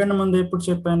 దానికన్నా ముందు ఎప్పుడు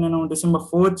చెప్పాను నేను? December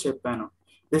 4th చెప్పాను.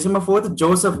 December 4th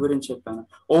జోసెఫ్ గురించి చెప్పాను.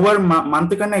 ఓవర్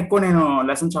మంత్ కన్నా ఎక్కువ నేను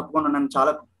లెసన్ చెప్పకుండా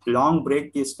చాలా లాంగ్ బ్రేక్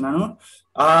తీసుకున్నాను.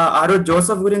 ఆ రోజు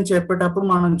జోసెఫ్ గురించి చెప్పేటప్పుడు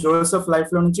మనం జోసెఫ్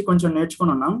లైఫ్ లో నుంచి కొంచెం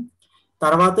నేర్చుకుని ఉన్నాం.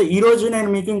 తర్వాత ఈ రోజు నేను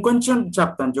మీకు ఇంకొంచెం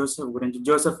చెప్తాను జోసెఫ్ గురించి.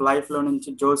 జోసెఫ్ లైఫ్ లో నుంచి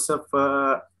జోసెఫ్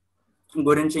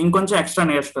గురించి ఇంకొంచెం ఎక్స్ట్రా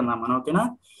నేర్చుకుందాం మనం. ఓకేనా?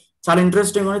 చాలా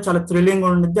ఇంట్రెస్టింగ్ ఉంది, చాలా థ్రిల్లింగ్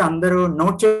ఉంటుంది. అందరూ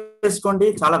నోట్ చేసుకోండి,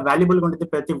 చాలా వాల్యుబుల్ గా ఉంటుంది,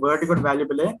 ప్రతి వర్డ్ కూడా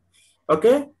వాల్యుబులే.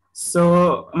 ఓకే, సో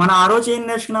మనం ఆ రోజు ఏం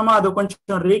నేర్చుకున్నామో అది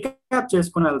కొంచెం రీక్యాప్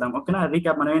చేసుకుని వెళ్దాం. ఓకేనా,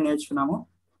 రీక్యాప్ మనం ఏం నేర్చుకున్నాము.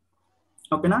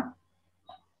 ఓకేనా,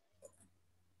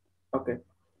 ఓకే.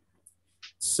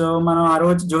 సో మనం ఆ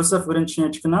రోజు జోసెఫ్ గురించి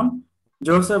నేర్చుకున్నాం.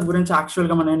 జోసెఫ్ గురించి యాక్చువల్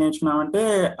గా మనం ఏం నేర్చుకున్నామంటే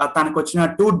తనకు వచ్చిన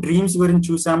 2 డ్రీమ్స్ గురించి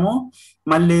చూసాము.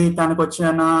 మళ్ళీ తనకు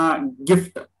వచ్చిన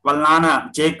గిఫ్ట్ వాళ్ళ నాన్న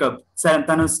జేకబ్,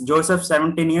 తను జోసెఫ్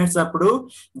 17 years అప్పుడు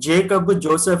జేకబ్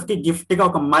జోసెఫ్ కి గిఫ్ట్ గా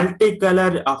ఒక మల్టీ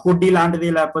కలర్ హుడ్డీ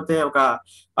లాంటిది లేకపోతే ఒక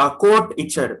కోట్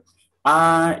ఇచ్చాడు.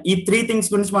 ఈ 3 things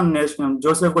గురించి మనం నేర్చుకున్నాం.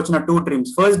 జోసెఫ్ వచ్చిన 2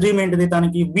 డ్రీమ్స్. ఫస్ట్ డ్రీమ్ ఏంటిది,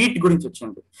 తనకి వీట్ గురించి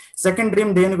వచ్చింది. సెకండ్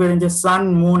డ్రీమ్ దేని గురించి, సన్,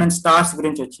 మూన్ అండ్ స్టార్స్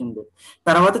గురించి వచ్చింది.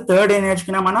 తర్వాత థర్డ్ ఏం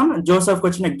నేర్చుకున్నాం మనం, జోసెఫ్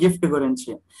వచ్చిన గిఫ్ట్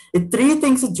గురించి. ఈ 3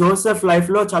 things జోసెఫ్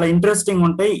లైఫ్ లో చాలా ఇంట్రెస్టింగ్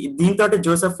ఉంటాయి. దీంతో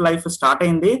జోసెఫ్ లైఫ్ స్టార్ట్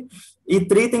అయింది. ఈ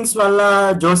 3 things వల్ల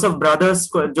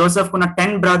జోసెఫ్ కున్న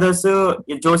 10 brothers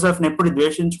జోసెఫ్ ని ఎప్పుడు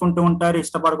ద్వేషించుకుంటూ ఉంటారు,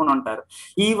 ఇష్టపడుకుంటూ ఉంటారు.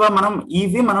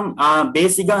 ఇవి మనం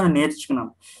బేసిక్ గా నేర్చుకున్నాం.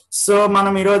 సో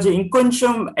మనం ఈరోజు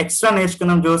ఇంకొంచెం ఎక్స్ట్రా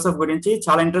నేర్చుకున్నాం జోసెఫ్ గురించి,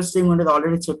 చాలా ఇంట్రెస్టింగ్ ఉండేది,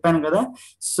 ఆల్రెడీ చెప్పాను కదా.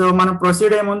 సో మనం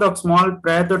ప్రొసీడ్ అయ్యే ముందు ఒక స్మాల్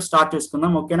ప్రేయర్ తోటి స్టార్ట్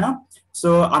చేసుకుందాం. ఓకేనా, సో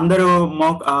అందరూ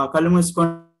కళ్ళు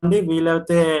మూసుకోండి,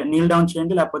 వీలైతే నీల్ డౌన్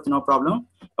చేయండి, లేకపోతే no problem.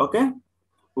 Okay,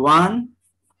 1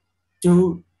 2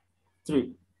 3.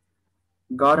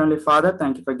 God, Only Father,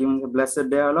 thank you for giving us a blessed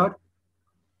day, O Lord.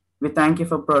 We thank you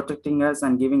for protecting us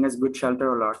and giving us good shelter,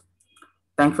 O Lord.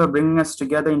 Thank you for bringing us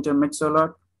together into your midst, O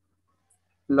Lord.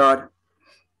 Lord,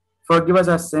 forgive us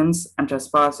our sins and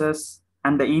trespasses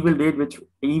and the evil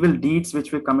deeds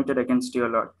which we committed against you,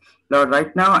 Lord. Lord,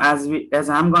 right now, as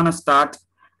I'm gonna start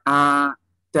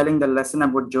telling the lesson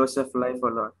about Joseph's life,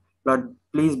 O Lord. Lord,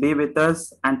 please be with us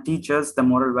and teach us the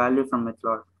moral value from it,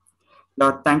 Lord.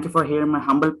 Lord, thank you for hearing my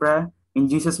humble prayer. In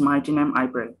Jesus' mighty name I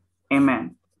pray. Amen.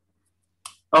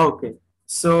 Okay,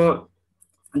 so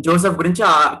Joseph గురించి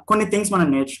కొన్ని things మనం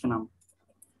నేర్చుకున్నాము.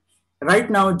 Right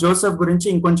now Joseph గురించి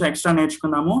ఇంకొంచెం extra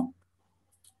నేర్చుకున్నాము.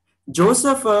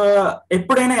 Joseph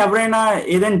ఎప్పుడైనా ఎవరైనా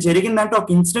ఏదైనా జరిగిందంటే, ఒక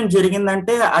ఇన్సిడెంట్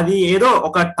జరిగిందంటే అది ఏదో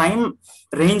ఒక టైం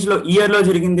రేంజ్ లో, ఇయర్ లో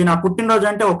జరిగింది. నా పుట్టినరోజు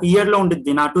అంటే ఒక ఇయర్ లో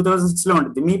ఉంటుంది, నా 2006 లో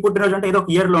ఉంటుంది. మీ పుట్టినరోజు అంటే ఏదో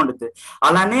ఒక ఇయర్ లో ఉంటుంది.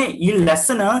 అలానే ఈ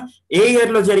లెసన్ ఏ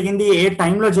ఇయర్ లో జరిగింది, ఏ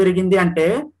టైంలో జరిగింది అంటే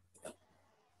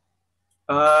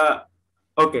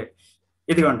ఓకే,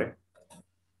 ఇదిగోండి.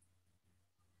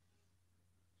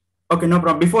 Okay, no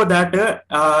problem. Before that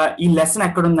ఈ లెసన్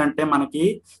ఎక్కడుందంటే మనకి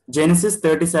జెనసిస్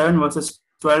 37 verses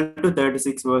 12 to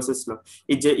 36 verses లో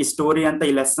ఈ స్టోరీ అంతా,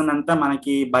 ఈ లెసన్ అంతా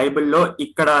మనకి బైబిల్లో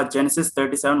ఇక్కడ జెనసిస్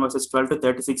 37 verses 12 to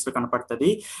 36 లో కనపడుతుంది.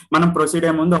 మనం ప్రొసీడ్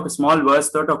అయ్యే ముందు ఒక స్మాల్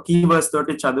వర్స్ తోటి, ఒక కీ వర్స్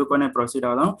తోటి చదువుకొని ప్రొసీడ్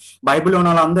అవుదాం. బైబిల్ ఉన్న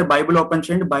వాళ్ళందరూ బైబిల్ ఓపెన్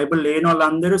చేయండి. బైబిల్ లేని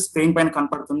వాళ్ళందరూ స్క్రీన్ పైన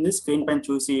కనపడుతుంది, స్క్రీన్ పైన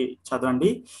చూసి చదవండి.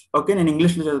 ఓకే, నేను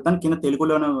ఇంగ్లీష్ లో చదువుతాను, కింద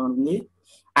తెలుగులోనే ఉంది.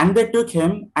 And they took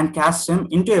him and cast him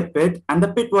into a pit, and the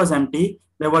pit was empty,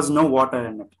 there was no water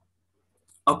in it.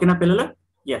 Okay na pillala?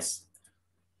 Yes.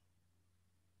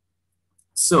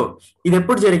 So ఇది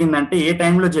ఎప్పుడు జరిగిందంటే, ఏ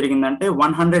టైంలో జరిగిందంటే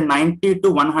 190 to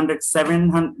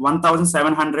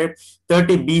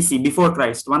 1730 BC, before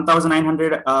Christ.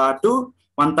 1900 to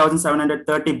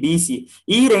 1730 BC.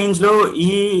 ఈ range లో,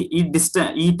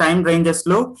 ఈ time ranges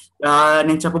లో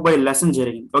నేను చెప్పబోయే లెసన్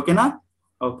జరిగింది. ఓకేనా,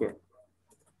 ఓకే.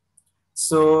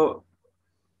 సో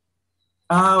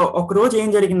ఒక రోజు ఏం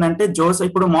జరిగిందంటే, జోసెఫ్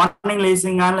ఇప్పుడు మార్నింగ్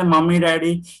లేసింగానే మమ్మీ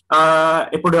డాడీ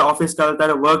ఎప్పుడు ఆఫీస్కి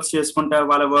వెళ్తారు, వర్క్స్ చేసుకుంటారు,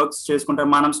 వాళ్ళ వర్క్స్ చేసుకుంటారు.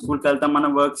 మనం స్కూల్కి వెళ్తాం,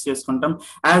 మనం వర్క్స్ చేసుకుంటాం.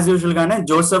 యాజ్ యూజువల్ గానే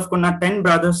జోసెఫ్ కున్న 10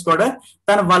 brothers కూడా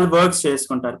వాళ్ళు వర్క్స్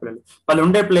చేసుకుంటారు. పిల్లలు వాళ్ళు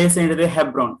ఉండే ప్లేస్ ఏంటిది,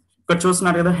 హెబ్రోన్. ఇక్కడ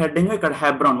చూస్తున్నారు కదా హెడ్డింగ్, ఇక్కడ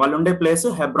హెబ్రోన్. వాళ్ళు ఉండే ప్లేస్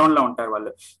హెబ్రోన్ లో ఉంటారు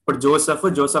వాళ్ళు. ఇప్పుడు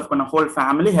జోసెఫ్ కున్న హోల్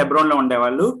ఫ్యామిలీ హెబ్రోన్ లో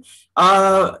ఉండేవాళ్ళు.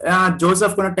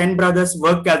 జోసెఫ్ కున్న 10 brothers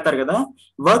వర్క్ వెళ్తారు కదా.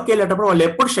 వర్క్ వెళ్ళేటప్పుడు వాళ్ళు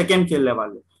ఎప్పుడు షెకెంకి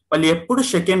వెళ్ళేవాళ్ళు.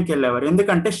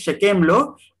 ఎందుకంటే షెకెం లో,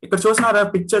 ఇక్కడ చూసిన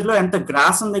పిక్చర్ లో ఎంత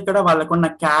గ్రాస్ ఉంది. ఇక్కడ వాళ్ళకున్న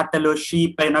క్యాటలు,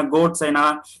 షీప్ అయినా, గోట్స్ అయినా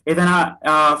ఏదైనా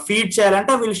ఫీడ్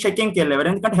చేయాలంటే వీళ్ళు షెకెంకి వెళ్ళేవారు.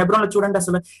 ఎందుకంటే హెబ్రోన్ లో చూడండి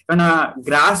అసలు ఏమైనా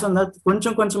గ్రాస్ ఉందా,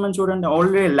 కొంచెం చూడండి,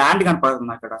 ఆల్రెడీ ల్యాండ్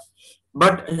కనపడుతుంది అక్కడ.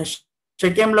 బట్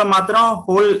షెకెం లో మాత్రం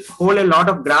whole a lot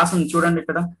of gross ఉంది చూడండి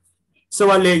ఇక్కడ. సో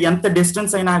వాళ్ళు ఎంత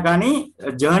డిస్టెన్స్ అయినా కానీ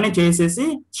జర్నీ చేసేసి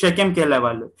షెకెంకి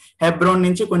వెళ్ళేవాళ్ళు. హెబ్రోన్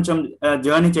నుంచి కొంచెం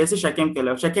జర్నీ చేసి షెకెంకి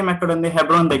వెళ్ళేవాళ్ళు. షెకెం ఎక్కడ ఉంది,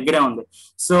 హెబ్రోన్ దగ్గరే ఉంది.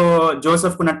 సో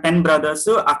జోసెఫ్ కున్న 10 brothers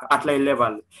అట్లా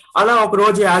వెళ్ళేవాళ్ళు. అలా ఒక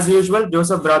రోజు యాజ్ యూజువల్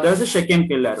జోసెఫ్ బ్రదర్స్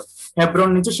షెకెంకి వెళ్ళారు.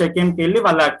 హెబ్రోన్ నుంచి షెకెంకి వెళ్ళి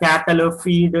వాళ్ళ క్యాటల్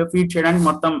ఫీడ్ చేయడానికి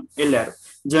మొత్తం వెళ్ళారు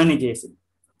జర్నీ చేసి.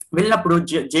 వెళ్ళినప్పుడు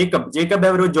జేకబ్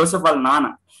ఎవరు, జోసెఫ్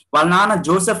వాళ్ళ నాన్న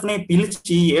జోసెఫ్ ని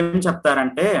పిలిచి ఏం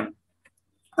చెప్తారంటే,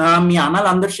 మీ అన్నలు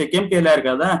అందరు షెకెంకి వెళ్ళారు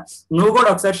కదా, నువ్వు కూడా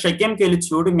ఒకసారి షెకెంకి వెళ్ళి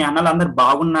చూడు, మీ అన్నలు అందరు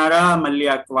బాగున్నారా, మళ్ళీ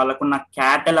వాళ్ళకున్న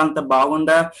క్యాటల్ అంతా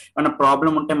బాగుందా, ఏమైనా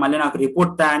ప్రాబ్లం ఉంటే మళ్ళీ నాకు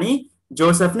రిపోర్ట్ తా అని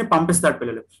జోసెఫ్ ని పంపిస్తాడు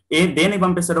పిల్లలు. దేనికి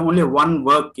పంపిస్తాడు? ఓన్లీ వన్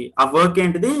వర్క్ కి. ఆ వర్క్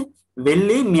ఏంటిది?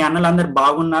 వెళ్ళి మీ అన్నలందరు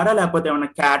బాగున్నారా, లేకపోతే ఏమైనా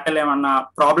క్యాటల్ ఏమన్నా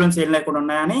ప్రాబ్లమ్స్ ఏం లేకుండా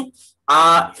ఉన్నాయని ఆ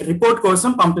రిపోర్ట్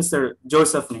కోసం పంపిస్తాడు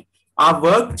జోసెఫ్ ని. ఆ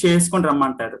వర్క్ చేసుకుని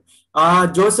రమ్మంటారు.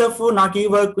 జోసెఫ్ నాకు ఈ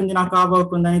వర్క్ ఉంది, నాకు ఆ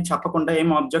వర్క్ ఉంది అని చెప్పకుండా, ఏం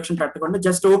అబ్జెక్షన్ పెట్టకుండా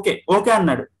జస్ట్ ఓకే ఓకే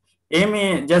అన్నాడు. ఏమి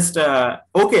జస్ట్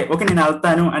ఓకే ఓకే నేను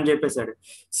వెళ్తాను అని చెప్పేశాడు.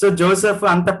 సో జోసెఫ్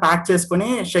అంతా ప్యాక్ చేసుకుని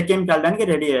షెకెంకి వెళ్ళడానికి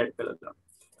రెడీ అయ్యాడు పిల్లలు.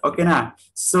 ఓకేనా?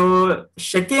 సో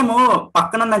షెకెము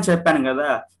పక్కన ఉందని చెప్పాను కదా,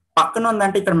 పక్కన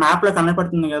ఉందంటే ఇక్కడ మ్యాప్ లో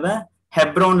కనపడుతుంది కదా,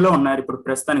 హెబ్రోన్ లో ఉన్నారు ఇప్పుడు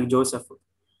ప్రస్తుతానికి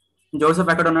జోసెఫ్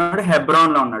ఎక్కడ ఉన్నాడు?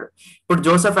 హెబ్రోన్ లో ఉన్నాడు. ఇప్పుడు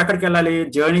జోసెఫ్ ఎక్కడికి వెళ్ళాలి?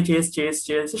 జర్నీ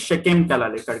చేసి షెకెంకి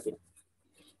వెళ్ళాలి. ఇక్కడికి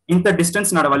ఇంత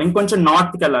డిస్టెన్స్ నడవాలి. ఇంకొంచెం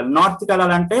నార్త్ కి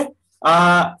వెళ్ళాలంటే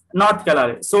నార్త్ కి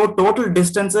వెళ్ళాలి. సో టోటల్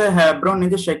డిస్టెన్స్ హెబ్రోన్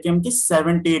నుంచి షెకెం కి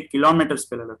 78 కిలోమీటర్స్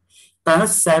పిల్లలు. తను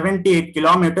 78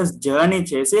 కిలోమీటర్స్ జర్నీ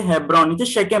చేసి హెబ్రోన్ నుంచి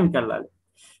షెకెంకి వెళ్ళాలి.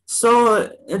 సో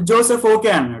జోసెఫ్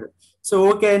ఓకే అన్నాడు. సో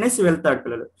ఓకే అనేసి వెళ్తాడు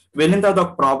పిల్లలు. వెళ్ళిన తర్వాత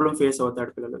ఒక ప్రాబ్లం ఫేస్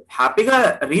అవుతాడు పిల్లలు. హ్యాపీగా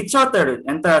రీచ్ అవుతాడు,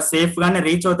 ఎంత సేఫ్ గానే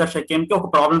రీచ్ అవుతాడు షెకెంకి. ఒక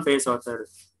ప్రాబ్లం ఫేస్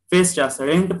చేస్తాడు.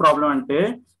 ఏంటి ప్రాబ్లం అంటే,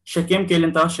 షెకెంకి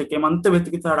వెళ్ళిన తర్వాత షెకెం అంతా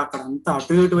వెతుకుతాడు, అక్కడ అంతా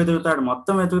అటు ఇటు వెతుకుతాడు,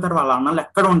 మొత్తం వెతుకుతాడు. వాళ్ళ అన్నలు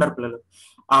ఎక్కడ ఉండరు పిల్లలు.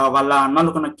 వాళ్ళ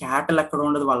అన్నలకున్న క్యాటల్ ఎక్కడ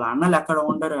ఉండదు, వాళ్ళ అన్నలు ఎక్కడ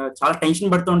ఉండరు. చాలా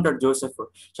టెన్షన్ పడుతూ ఉంటాడు జోసెఫ్,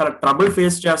 చాలా ట్రబుల్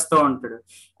ఫేస్ చేస్తూ ఉంటాడు.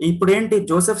 ఇప్పుడు ఏంటి,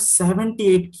 జోసెఫ్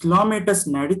 78 కిలోమీటర్స్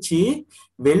నడిచి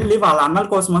వెళ్ళి వాళ్ళ అన్నల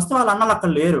కోసం వస్తే వాళ్ళ అన్నలు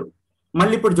అక్కడ లేరు.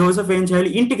 మళ్ళీ ఇప్పుడు జోసెఫ్ ఏం చేయాలి?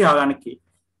 ఇంటికి రావడానికి.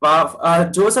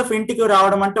 జోసెఫ్ ఇంటికి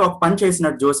రావడం అంటే ఒక పని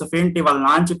చేసినట్టు. జోసెఫ్ ఏంటి, వాళ్ళ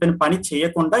నాన్న చెప్పిన పని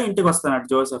చేయకుండా ఇంటికి వస్తున్నాడు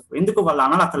జోసెఫ్. ఎందుకు? వాళ్ళ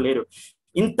అన్నలు అక్కడ లేరు.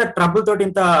 ఇంత ట్రబుల్ తోటి,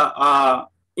 ఇంత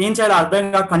ఏం చేయాలో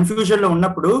అర్థంగా కన్ఫ్యూజన్ లో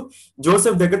ఉన్నప్పుడు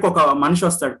జోసెఫ్ దగ్గరకు ఒక మనిషి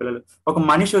వస్తాడు పిల్లలు. ఒక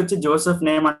మనిషి వచ్చి జోసెఫ్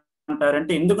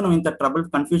ఏమంటారంటే, ఎందుకు నువ్వు ఇంత ట్రబుల్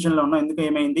కన్ఫ్యూజన్ లో ఉన్నావు, ఎందుకు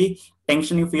ఏమైంది,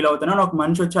 టెన్షన్ ఫీల్ అవుతున్నావు? ఒక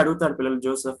మనిషి వచ్చి అడుగుతాడు పిల్లలు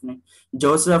జోసెఫ్ ని.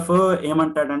 జోసెఫ్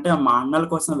ఏమంటాడంటే, మా అన్నల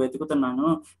కోసం వెతుకుతున్నాను,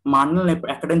 మా అన్నల్ని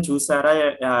ఎక్కడైనా చూసారా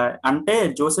అంటే,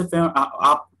 జోసెఫ్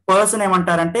ఆ పర్సన్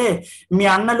ఏమంటారంటే, మీ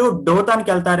అన్నలు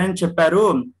డోతానికి వెళ్తారని చెప్పారు,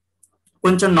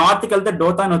 కొంచెం నార్త్ కి వెళ్తే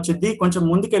డోతాన్ వచ్చింది, కొంచెం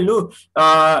ముందుకెళ్ళు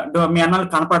మీ అన్నలు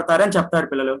కనపడతారని చెప్తారు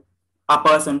పిల్లలు ఆ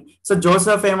పర్సన్. సో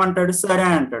జోసెఫ్ ఏమంటాడు? సరే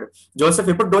అని అంటాడు. జోసెఫ్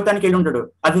ఇప్పుడు డోతానికి వెళ్ళి ఉంటాడు,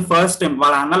 అది ఫస్ట్ టైం.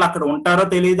 వాళ్ళ అన్నలు అక్కడ ఉంటారో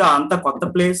తెలియదు, అంత కొత్త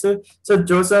ప్లేస్. సో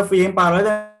జోసెఫ్ ఏం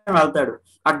పర్వాలేదు వెళ్తాడు.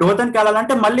 ఆ డోతానికి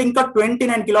వెళ్ళాలంటే మళ్ళీ ఇంకా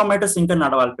 29 కిలోమీటర్స్ ఇంకా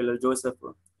నడవాలి పిల్లలు.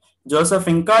 జోసెఫ్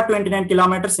ఇంకా 29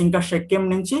 కిలోమీటర్స్ ఇంకా షెకెం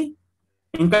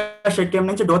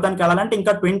నుంచి డోతానికి వెళ్ళాలంటే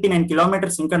ఇంకా 29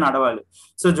 కిలోమీటర్స్ ఇంకా నడవాలి.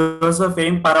 సో జోసెఫ్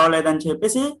ఏం పర్వాలేదని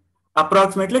చెప్పేసి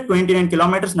అప్రాక్సిమేట్లీ 29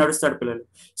 కిలోమీటర్స్ నడుస్తాడు పిల్లలు.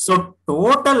 సో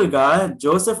టోటల్ గా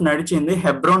జోసెఫ్ నడిచింది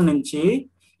హెబ్రోన్ నుంచి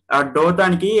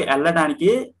డోతానికి వెళ్ళడానికి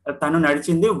తను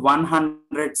నడిచింది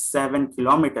 107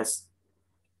 కిలోమీటర్స్.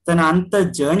 తను అంత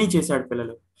జర్నీ చేశాడు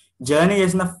పిల్లలు. జర్నీ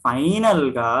చేసిన ఫైనల్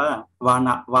గా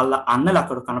వాళ్ళ అన్నలు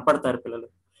అక్కడ కనపడతారు పిల్లలు.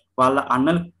 వాళ్ళ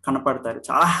అన్నలు కనపడతారు,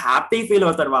 చాలా హ్యాపీ ఫీల్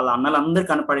అవుతారు వాళ్ళ అన్నలు అందరు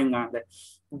కనపడిందంటే.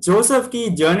 జోసెఫ్ కి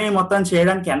జర్నీ మొత్తం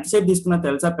చేయడానికి ఎంతసేపు తీసుకున్నా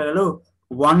తెలుసా పిల్లలు?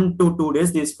 1 to 2 days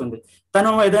తీసుకుంది. తను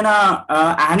ఏదైనా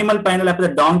యానిమల్ పైన, లేకపోతే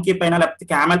డాంకీ పైన, లేకపోతే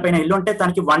క్యామెల్ పైన ఇల్లు ఉంటే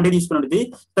తనకి 1 day తీసుకునేది.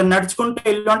 తను నడుచుకుంటే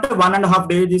ఇల్లు అంటే 1.5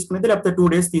 days తీసుకునేది, లేకపోతే 2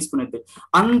 days తీసుకునేది.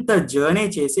 అంత జర్నీ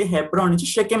చేసి హెబ్రోన్ నుంచి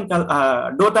షెకెం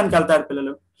డోతానికి వెళ్తారు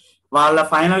పిల్లలు.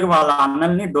 ఫైనల్ గా వాళ్ళ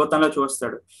అన్నల్ని డోతాన్లో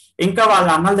చూస్తాడు. ఇంకా వాళ్ళ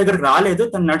అన్నల దగ్గరకు రాలేదు,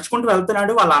 తను నడుచుకుంటూ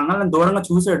వెళ్తున్నాడు. వాళ్ళ అన్నల్ని దూరంగా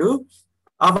చూశాడు.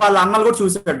 వాళ్ళ అన్నలు కూడా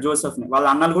చూశాడు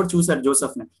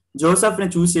జోసెఫ్ ని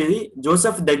చూసేది.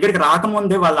 జోసెఫ్ దగ్గరికి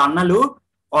రాకముందే వాళ్ళ అన్నలు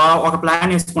ఒక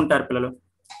ప్లాన్ వేసుకుంటారు పిల్లలు.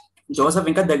 జోసెఫ్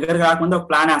ఇంకా దగ్గరికి రాకముందే ఒక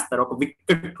ప్లాన్ వేస్తారు, ఒక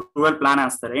వికెట్ క్రూయల్ ప్లాన్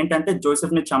వేస్తారు. ఏంటంటే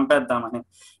జోసెఫ్ ని చంపేద్దామని.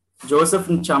 జోసెఫ్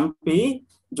ని చంపి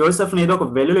జోసెఫ్ ని ఏదో ఒక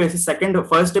వెల్లులో వేసి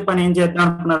ఫస్ట్ పని ఏం చేద్దాం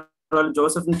అనుకున్నారు వాళ్ళు?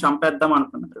 జోసెఫ్ ని చంపేద్దాం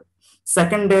అనుకున్నారు.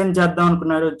 సెకండ్ ఏం చేద్దాం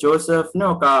అనుకున్నారు? జోసెఫ్ ని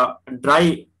ఒక డ్రై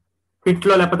పిట్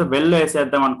లో లేకపోతే వెల్లో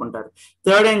వేసేద్దాం అనుకుంటారు.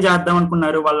 థర్డ్ ఏం చేద్దాం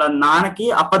అనుకున్నారు? వాళ్ళ నాన్నకి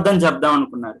అబద్ధం చెప్దాం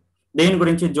అనుకున్నారు. దేని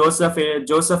గురించి?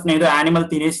 జోసెఫ్ ని ఏదో యానిమల్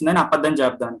తినేసిందని అబద్ధం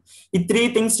చెప్దాం. ఈ 3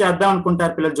 things చేద్దాం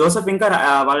అనుకుంటారు పిల్లలు. జోసెఫ్ ఇంకా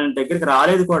వాళ్ళ దగ్గరికి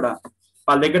రాలేదు కూడా.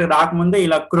 వాళ్ళ దగ్గరికి రాకముందే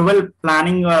ఇలా క్రూవల్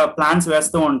ప్లాన్స్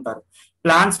వేస్తూ ఉంటారు.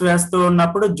 ప్లాన్స్ వేస్తూ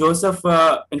ఉన్నప్పుడు జోసెఫ్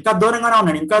ఇంకా దూరంగానే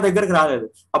ఉన్నాడు, ఇంకా దగ్గరికి రాలేదు.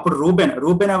 అప్పుడు రూబెన్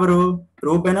ఎవరు?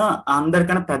 రూబెన్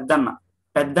అందరికన్నా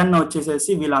పెద్దన్న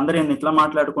వచ్చేసేసి వీళ్ళందరూ ఇట్లా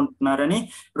మాట్లాడుకుంటున్నారని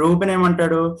రూబెన్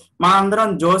ఏమంటాడు? మా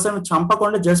అందరం జోసెఫ్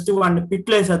చంపకుండా జస్ట్ వాడిని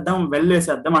పిట్లు వేసేద్దాం,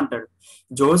 వెళ్ళేసేద్దాం అంటాడు.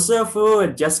 జోసెఫ్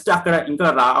జస్ట్ అక్కడ ఇంకా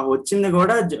వచ్చింది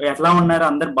కూడా ఎట్లా ఉన్నారు,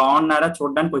 అందరు బాగున్నారా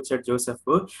చూడడానికి వచ్చాడు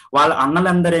జోసెఫ్. వాళ్ళ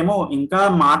అన్నలందరేమో ఇంకా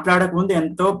మాట్లాడక ముందు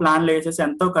ఎంతో ప్లాన్లు వేసేసి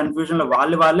ఎంతో కన్ఫ్యూజన్ లో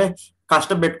వాళ్ళే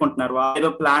కష్టపెట్టుకుంటున్నారు. ఏదో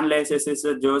ప్లాన్లు వేసేసి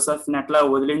జోసెఫ్ ని ఎట్లా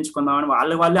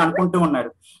వదిలించుకుందామని వాళ్ళే అనుకుంటూ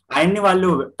ఉన్నారు. ఆయన్ని వాళ్ళు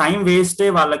టైం వేస్టే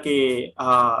వాళ్ళకి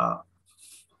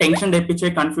టెన్షన్ తెప్పించే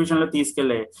కన్ఫ్యూజన్ లో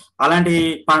తీసుకెళ్లే అలాంటి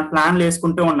ప్లాన్లు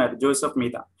వేసుకుంటూ ఉన్నారు జోసెఫ్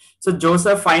మీద. సో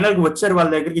జోసెఫ్ ఫైనల్ గా వచ్చారు వాళ్ళ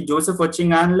దగ్గరికి. జోసెఫ్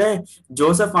వచ్చింగానే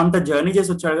జోసెఫ్ అంత జర్నీ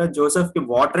చేసి వచ్చాడు కదా, జోసెఫ్ కి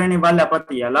వాటర్ అని ఇవ్వాలి,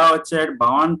 లేకపోతే ఎలా వచ్చాడు,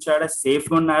 బాగుంచాడా, సేఫ్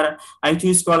గా ఉన్నారా అవి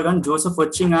చూసుకోవాలి. కానీ జోసెఫ్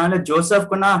వచ్చింగానే జోసెఫ్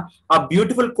కున్న ఆ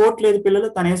బ్యూటిఫుల్ కోట్ లేదు పిల్లలు,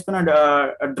 తను వేసుకున్న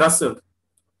డ్రెస్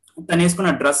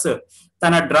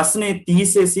తన డ్రెస్ ని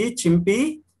తీసేసి చింపి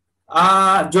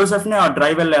జోసెఫ్ ని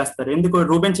డ్రైవ్ వెళ్ళేస్తారు. ఎందుకు,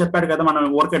 రూబెన్ చెప్పాడు కదా మనం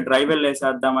ఊరికే డ్రైవ్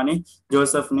వెళ్ళేసేద్దామని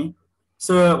జోసెఫ్ ని.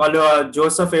 సో వాళ్ళు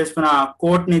జోసెఫ్ వేసుకున్న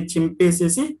కోట్ ని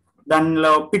చింపేసేసి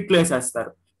దానిలో పిట్లు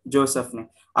వేసేస్తారు జోసెఫ్ ని.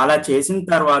 అలా చేసిన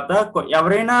తర్వాత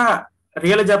ఎవరైనా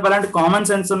రియల్ చెప్పాలంటే కామన్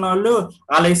సెన్స్ ఉన్న వాళ్ళు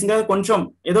అలా వేసిన కదా కొంచెం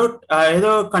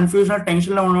ఏదో కన్ఫ్యూజన్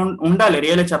టెన్షన్ లో ఉండాలి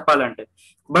రియల్ చెప్పాలంటే.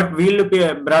 బట్ వీళ్ళు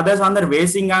బ్రదర్స్ అందరు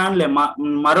వేసింగ్ అనలే,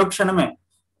 మరో క్షణమే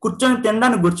కూర్చొని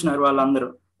తినడానికి కూర్చున్నారు వాళ్ళందరూ.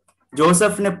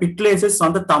 జోసెఫ్ ని పిట్లు వేసేసి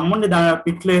సొంత తమ్ముడిని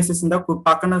పిట్లు వేసేసిందా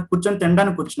పక్కన కూర్చొని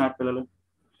తినడానికి కూర్చున్నారు పిల్లలు.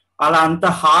 అలా అంత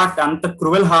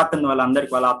క్రూవెల్ హార్ట్ ఉంది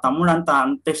వాళ్ళందరికి. వాళ్ళ తమ్ముడు అంత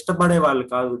ఇష్టపడే వాళ్ళు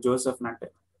కాదు జోసెఫ్ అంటే.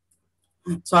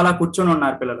 సో అలా కూర్చొని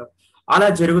ఉన్నారు పిల్లలు. అలా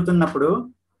జరుగుతున్నప్పుడు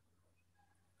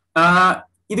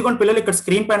ఇదిగోండి పిల్లలు, ఇక్కడ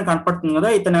స్క్రీన్ పైన కనపడుతుంది కదా,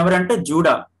 ఇతను ఎవరంటే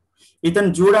జూడా. ఇతను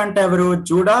జూడా అంటే ఎవరు?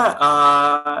 జూడా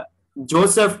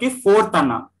జోసెఫ్ కి ఫోర్త్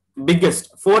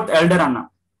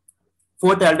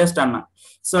ఎల్డెస్ట్ అన్న.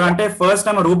 సో అంటే ఫస్ట్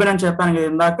టైం రూబెన్ అని చెప్పాను కదా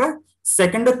ఇందాక,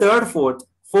 సెకండ్, థర్డ్,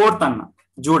 ఫోర్త్ అన్న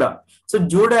జూడా. సో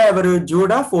జూడా ఎవరు?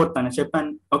 జూడా ఫోర్త్ అని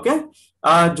చెప్పాను. ఓకే,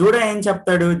 జూడా ఏం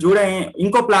చెప్తాడు? జూడా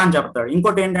ఇంకో ప్లాన్ చెప్తాడు.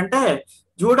 ఇంకోటి ఏంటంటే,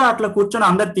 జూడా అట్లా కూర్చొని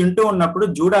అందరు తింటూ ఉన్నప్పుడు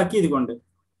జూడాకి ఇదిగోండి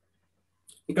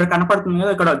ఇక్కడ కనపడుతుంది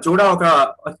కదా, ఇక్కడ జూడా ఒక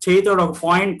చేతితో ఒక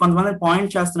పాయింట్, కొంతమంది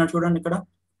పాయింట్ చేస్తున్నారు చూడండి. ఇక్కడ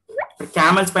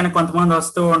క్యామెల్స్ పైన కొంతమంది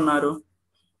వస్తూ ఉన్నారు.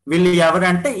 వీళ్ళు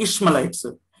ఎవరంటే ఇష్మలైట్స్.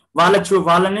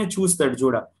 వాళ్ళని చూస్తాడు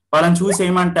జూడా. వాళ్ళని చూసి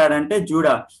ఏమంటాడంటే,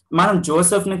 జూడా మనం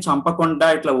జోసెఫ్ ని చంపకుండా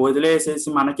ఇట్లా వదిలేసేసి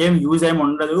మనకేం యూజ్ ఏమి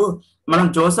ఉండదు, మనం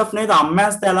జోసెఫ్ ని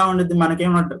అమ్మేస్తే ఎలా ఉండదు,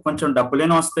 మనకేం కొంచెం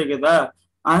డబ్బులేని వస్తాయి కదా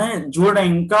అని జూడా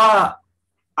ఇంకా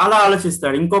అలా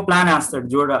ఆలోచిస్తాడు. ఇంకో ప్లాన్ వేస్తాడు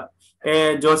జూడా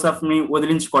జోసెఫ్ ని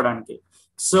వదిలించుకోవడానికి.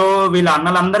 సో వీళ్ళ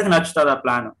అన్నలందరికి నచ్చుతుంది ఆ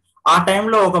ప్లాన్. ఆ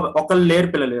టైంలో ఒకళ్ళు లేరు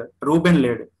పిల్లలు, రూబెన్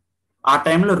లేడు. ఆ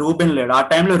టైంలో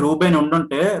రూబెన్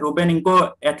ఉండుంటే రూబెన్ ఇంకో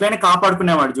ఎట్లయినా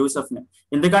కాపాడుకునేవాడు జోసెఫ్ ని.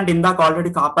 ఎందుకంటే ఇందాక ఆల్రెడీ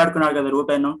కాపాడుకున్నాడు కదా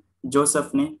రూబెన్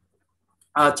జోసెఫ్ ని.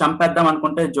 చంపేద్దాం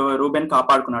అనుకుంటే రూబెన్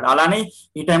కాపాడుకున్నాడు. అలానే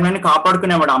ఈ టైంలోనే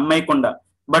కాపాడుకునేవాడు అమ్మాయికుండా.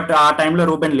 బట్ ఆ టైంలో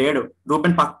రూబెన్ లేడు,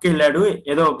 రూబెన్ పక్కకి వెళ్ళాడు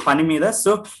ఏదో పని మీద.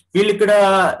 సో వీళ్ళు ఇక్కడ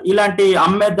ఇలాంటి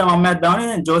అమ్మేద్దాం అని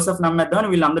జోసెఫ్ ని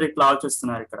అమ్మేద్దామని వీళ్ళందరూ ఇట్లా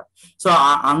ఆలోచిస్తున్నారు ఇక్కడ. సో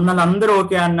అన్నలందరూ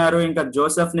ఓకే అన్నారు, ఇంకా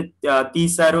జోసెఫ్ ని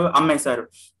తీశారు, అమ్మేశారు.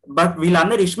 బట్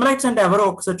వీళ్ళందరూ ఇష్మలైట్స్ అంటే ఎవరో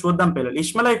ఒకసారి చూద్దాం పిల్లలు.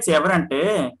 ఇష్మలైట్స్ ఎవరంటే,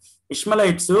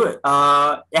 ఇష్మలైట్స్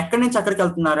ఎక్కడి నుంచి ఎక్కడికి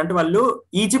వెళ్తున్నారు అంటే, వాళ్ళు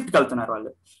ఈజిప్ట్కి వెళ్తున్నారు.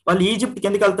 వాళ్ళు ఈజిప్ట్కి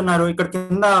ఎందుకు వెళ్తున్నారు? ఇక్కడ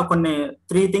కింద కొన్ని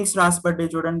 3 థింగ్స్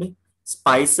రాసిపడ్డాయి చూడండి.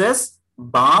 Spices,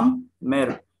 balm,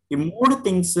 మెర్. ఈ 3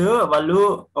 థింగ్స్ వాళ్ళు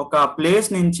ఒక ప్లేస్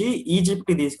నుంచి ఈజిప్ట్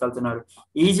కి తీసుకెళ్తున్నారు.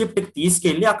 ఈజిప్ట్ కి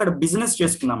తీసుకెళ్లి అక్కడ బిజినెస్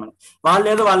చేసుకుందామని.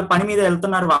 వాళ్ళ పని మీద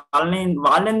వెళ్తున్నారు.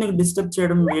 వాళ్ళెందుకు డిస్టర్బ్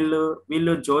చేయడం?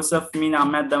 వీళ్ళు జోసెఫ్ మీద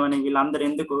అమ్మేద్దామని వీళ్ళందరూ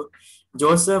ఎందుకు?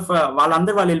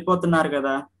 వాళ్ళు వెళ్ళిపోతున్నారు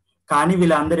కదా. కానీ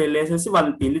వీళ్ళందరూ వెళ్ళేసేసి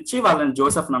వాళ్ళని పిలిచి వాళ్ళని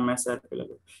జోసెఫ్ నమ్మేశారు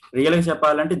పిల్లలు. రియల్ గా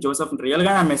చెప్పాలంటే జోసెఫ్ రియల్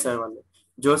గానే అమ్మేశారు వాళ్ళు.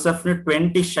 జోసెఫ్ ని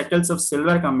 20 షెకల్స్ ఆఫ్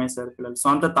సిల్వర్ కి అమ్మేశారు పిల్లలు,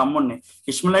 సొంత తమ్ముడిని.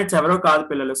 ఇష్మలైట్స్ ఎవరో కాదు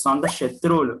పిల్లలు, సొంత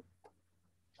శత్రువులు.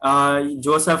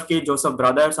 జోసెఫ్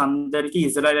బ్రదర్స్ అందరికి,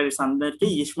 ఇజ్రాయెలీస్ అందరికి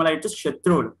ఇష్మలైట్స్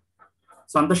శత్రువులు.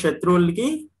 సొంత శత్రువులకి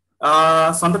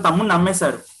సొంత తమ్ముడిని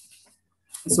అమ్మేశారు.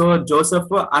 సో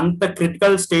జోసెఫ్ అంత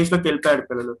క్రిటికల్ స్టేజ్ లోకి వెళ్ళిపోయాడు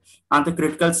పిల్లలు,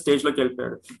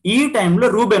 ఈ టైంలో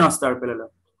రూబెన్ వస్తాడు పిల్లలు.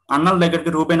 అన్నల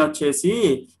దగ్గరికి రూబెన్ వచ్చేసి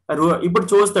ఇప్పుడు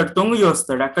తొంగి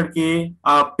చూస్తాడు అక్కడికి,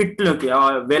 ఆ పిట్లోకి, ఆ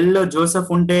వెల్లో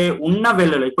జోసెఫ్ ఉన్న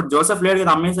వెల్లలో. ఇప్పుడు జోసెఫ్ లేడు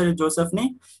కదా, అమ్మేశారు జోసెఫ్ ని.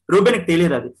 రూబెన్ కి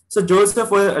తెలియదు అది. సో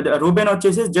రూబెన్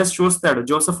వచ్చేసి జస్ట్ చూస్తాడు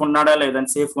జోసెఫ్ ఉన్నాడా లేదా,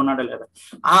 సేఫ్ ఉన్నాడా లేదా.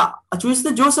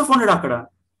 చూస్తే జోసెఫ్ ఉన్నాడు అక్కడ.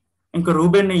 ఇంకా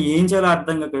రూబెన్ ఏం చేయాలో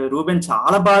అర్థం కాదు. రూబెన్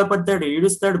చాలా బాధపడతాడు,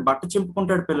 ఏడుస్తాడు, బట్ట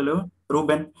చింపుకుంటాడు పిల్లలు.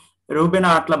 రూబెన్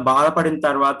అట్లా బాధపడిన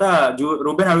తర్వాత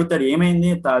రూబెన్ అడుగుతాడు, ఏమైంది,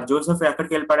 జోసెఫ్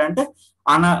ఎక్కడికి వెళ్ళిపోయాడంటే,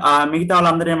 మిగతా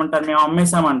వాళ్ళందరూ ఏమంటారు, మేము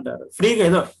అమ్మేశామంటారు. ఫ్రీగా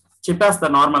ఏదో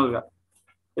చెప్పేస్తారు నార్మల్ గా,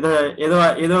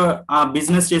 ఏదో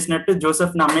బిజినెస్ చేసినట్టు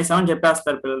జోసెఫ్ ని అమ్మేశామని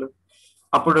చెప్పేస్తారు పిల్లలు.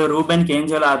 అప్పుడు రూబెన్ కి ఏం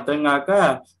చేయాలో అర్థం కాక,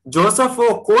 జోసెఫ్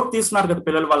కోట్ తీసుకున్నారు కదా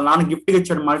పిల్లలు, వాళ్ళ నాన్న గిఫ్ట్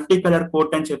ఇచ్చాడు, మల్టీ కలర్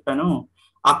కోట్ అని చెప్పాను.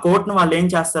 ఆ కోట్ ను వాళ్ళు ఏం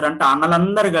చేస్తారంటే,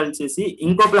 అన్నలందరూ కలిసేసి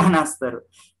ఇంకో ప్లాన్ వేస్తారు.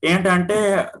 ఏంటంటే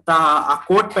ఆ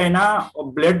కోట్ పైన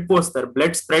బ్లడ్ పోస్తారు,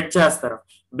 బ్లడ్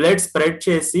స్ప్రెడ్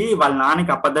చేసి వాళ్ళ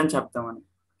నాన్నకి అబద్ధం చెప్తామని.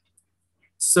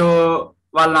 సో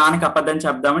వాళ్ళ నాన్నకి అబద్ధం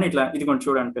చెప్దామని ఇట్లా ఇదిగోండి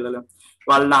చూడండి పిల్లలు,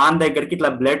 వాళ్ళ నాన్న దగ్గరికి ఇట్లా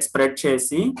బ్లడ్ స్ప్రెడ్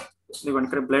చేసి, ఇదిగోండి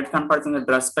ఇక్కడ బ్లడ్ కనపడుతుంది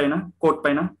డ్రెస్ పైన, కోట్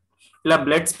పైన, ఇలా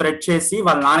బ్లడ్ స్ప్రెడ్ చేసి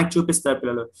వాళ్ళ నాన్నకి చూపిస్తారు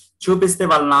పిల్లలు. చూపిస్తే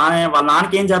వాళ్ళ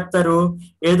నాన్నకి ఏం చెప్తారు,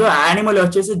 ఏదో యానిమల్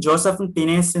వచ్చేసి జోసెఫ్ ని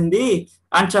తినేసింది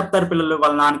అని చెప్తారు పిల్లలు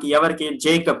వాళ్ళ నాన్నకి. ఎవరికి?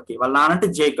 జేకబ్ కి. వాళ్ళ నాన్న అంటే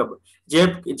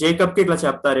జేకబ్ కి ఇట్లా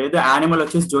చెప్తారు, ఏదో యానిమల్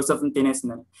వచ్చేసి జోసెఫ్ ని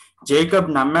తినేసిందని.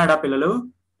 జేకబ్ నమ్మాడా పిల్లలు?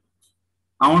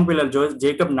 అవును పిల్లలు,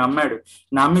 జేకబ్ నమ్మాడు.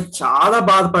 నమ్మి చాలా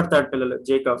బాధపడతాడు పిల్లలు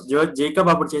జేకబ్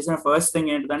అప్పుడు చేసిన ఫస్ట్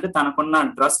థింగ్ ఏంటంటే తనకున్న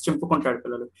డ్రెస్ చింపుకుంటాడు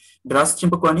పిల్లలు. డ్రెస్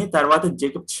చింపుకొని తర్వాత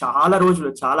జేకబ్ చాలా రోజులు,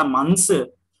 చాలా మంత్స్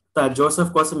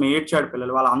జోసెఫ్ కోసం ఏడ్చాడు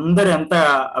పిల్లలు. వాళ్ళందరూ ఎంత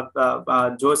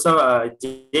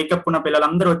జేకబ్ ఉన్న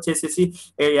పిల్లలందరూ వచ్చేసేసి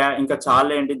ఇంకా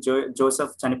చాలే ఏంటి,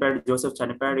 జోసెఫ్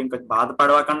చనిపోయాడు ఇంకా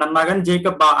బాధపడవకండి అన్నా కానీ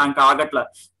జేకబ్ ఇంకా ఆగట్ల.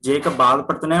 జేకబ్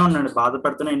బాధపడుతూనే ఉన్నాడు,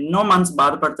 ఎన్నో మంత్స్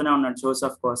బాధపడుతూనే ఉన్నాడు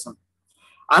జోసెఫ్ కోసం.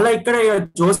 అలా ఇక్కడ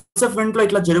జోసెఫ్ ఇంట్లో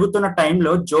ఇట్లా జరుగుతున్న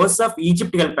టైంలో జోసెఫ్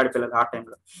ఈజిప్ట్కి వెళ్ళిపోయాడు పిల్లలు. ఆ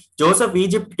టైంలో జోసెఫ్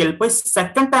ఈజిప్ట్కి వెళ్ళిపోయి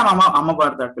సెకండ్ టైం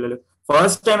అమ్మబడతాడు పిల్లలు.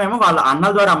 ఫస్ట్ టైం ఏమో వాళ్ళ అన్న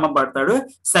ద్వారా అమ్మబడతాడు,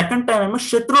 సెకండ్ టైం ఏమో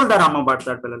శత్రువుల ద్వారా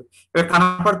అమ్మబడతాడు పిల్లలు. ఇక్కడ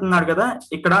కనపడుతున్నాడు కదా,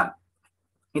 ఇక్కడ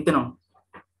ఇతను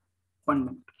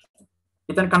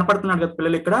కనపడుతున్నాడు కదా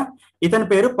పిల్లలు, ఇక్కడ ఇతని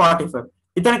పేరు పాటిఫర్.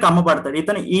 ఇతనికి అమ్మబడతాడు.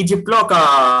 ఇతను ఈజిప్ట్ లో ఒక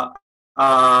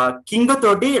కింగ్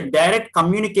తోటి డైరెక్ట్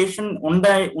కమ్యూనికేషన్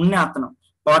ఉన్న అతను.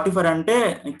 పాటిఫర్ అంటే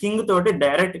కింగ్ తోటి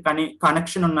డైరెక్ట్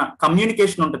కనెక్షన్ ఉన్న,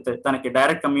 కమ్యూనికేషన్ ఉంటుంది తనకి,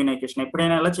 డైరెక్ట్ కమ్యూనికేషన్.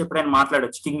 ఎప్పుడైనా వెళ్ళచ్చు, ఎప్పుడైనా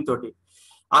మాట్లాడచ్చు కింగ్ తోటి.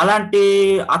 అలాంటి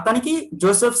అతనికి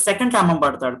జోసెఫ్ సెకండ్ టైం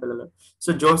అమ్మబడతాడు పిల్లలు. సో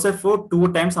జోసెఫ్ 2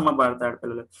 times అమ్మబడతాడు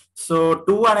పిల్లలు. సో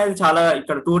 2 అనేది చాలా,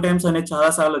 ఇక్కడ 2 times అనేది చాలా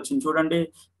సార్లు వచ్చింది చూడండి.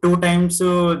 2 times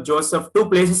జోసెఫ్ 2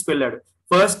 places వెళ్ళాడు.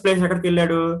 ఫస్ట్ ప్లేస్ ఎక్కడికి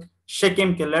వెళ్ళాడు?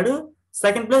 షెకెంకి వెళ్ళాడు.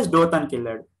 సెకండ్ ప్లేస్ డోతాన్కి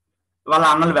వెళ్ళాడు వాళ్ళ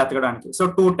అన్నలు వెతకడానికి. So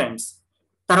 2 times.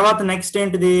 తర్వాత నెక్స్ట్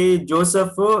ఏంటిది,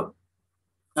 జోసెఫ్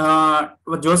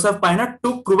పైన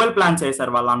 2 cruel plans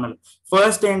వేశారు వాళ్ళ అన్నలు.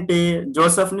 ఫస్ట్ ఏంటి,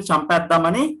 జోసెఫ్ ని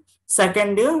చంపేద్దామని,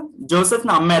 సెకండ్ జోసెఫ్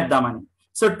ని అమ్మేద్దామని.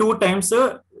 సో 2 times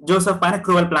జోసెఫ్ పైన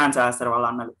క్రూవల్ ప్లాన్స్ వేస్తారు వాళ్ళ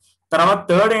అన్నలు. తర్వాత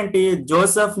థర్డ్ ఏంటి,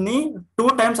 జోసెఫ్ ని 2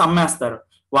 times అమ్మేస్తారు.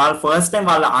 వాళ్ళు ఫస్ట్ టైం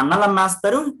వాళ్ళ అన్నలు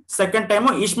అమ్మేస్తారు, second time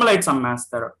ఇష్మలైట్స్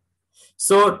అమ్మేస్తారు.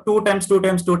 So 2 times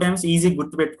easy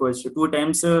గుర్తుపెట్టుకోవచ్చు. 2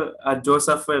 times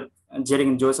జోసెఫ్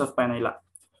జరిగింది జోసెఫ్ పైన ఇలా.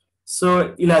 సో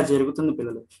ఇలా జరుగుతుంది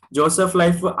పిల్లలు. జోసెఫ్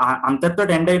లైఫ్ అంతటితో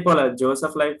ఎండ్ అయిపోలేదు.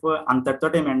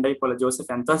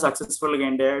 జోసెఫ్ ఎంతో సక్సెస్ఫుల్ గా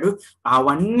ఎండ్ అయ్యాడు.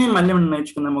 అవన్నీ మళ్ళీ మనం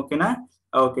నేర్చుకుందాం, ఓకేనా?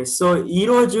 ఓకే, సో ఈ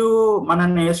రోజు మనం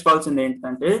నేర్చుకోవాల్సింది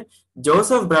ఏంటంటే,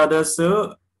 జోసెఫ్ బ్రదర్స్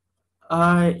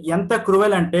ఎంత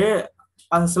క్రూవల్ అంటే,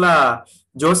 అసలు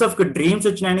జోసెఫ్ కి డ్రీమ్స్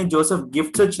వచ్చినాయని, జోసెఫ్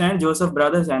గిఫ్ట్స్ వచ్చినాయని జోసెఫ్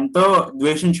బ్రదర్స్ ఎంతో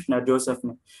ద్వేషించుకున్నారు జోసెఫ్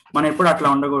ని. మనం ఎప్పుడు అట్లా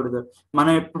ఉండకూడదు.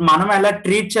 మనం ఎలా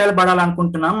ట్రీట్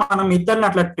చేయబడాలనుకుంటున్నాం, మనం ఇతరులను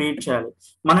అట్లా ట్రీట్ చేయాలి.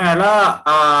 మనం ఎలా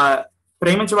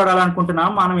ప్రేమించబడాలనుకుంటున్నాం,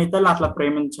 మనం ఇతరులను అట్లా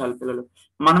ప్రేమించాలి పిల్లలు.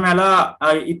 మనం ఎలా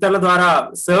ఇతరుల ద్వారా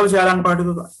సర్వ్ చేయాలని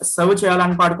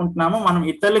పాడుకుంటున్నామో, మనం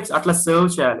ఇతరులకి అట్లా సర్వ్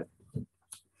చేయాలి.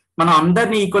 మనం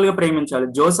అందరినీ ఈక్వల్ గా ప్రేమించాలి.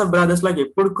 జోసెఫ్ బ్రదర్స్ లాగా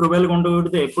ఎప్పుడు క్రూవల్ గా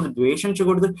ఉండకూడదు, ఎప్పుడు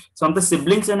ద్వేషించకూడదు. సొంత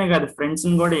సిబ్లింగ్స్ అనే కాదు, ఫ్రెండ్స్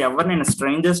ని కూడా, ఎవరినైనా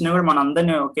స్ట్రేంజర్స్ ని కూడా మన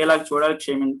అందరినీ ఒకేలాగా చూడాలి,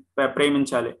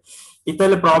 ప్రేమించాలి.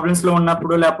 ఇతరుల ప్రాబ్లమ్స్ లో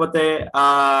ఉన్నప్పుడు, లేకపోతే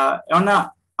ఏమన్నా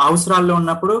అవసరాల్లో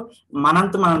ఉన్నప్పుడు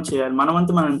మనవంతు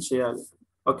మనం చేయాలి,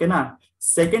 ఓకేనా?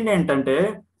 సెకండ్ ఏంటంటే,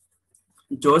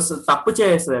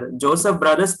 జోసెఫ్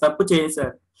బ్రదర్స్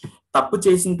తప్పు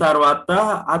చేసిన తర్వాత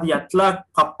అది ఎట్లా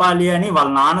కప్పాలి అని వాళ్ళ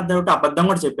నాన్నతో అబద్ధం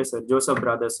కూడా చెప్పేశారు జోసెఫ్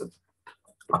బ్రదర్స్.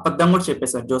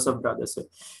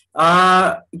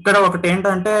 ఇక్కడ ఒకటి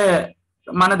ఏంటంటే,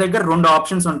 మన దగ్గర 2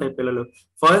 ఆప్షన్స్ ఉంటాయి పిల్లలు.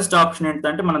 ఫస్ట్ ఆప్షన్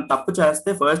ఏంటంటే, మనం తప్పు చేస్తే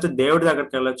ఫస్ట్ దేవుడి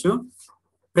దగ్గరికి వెళ్ళొచ్చు,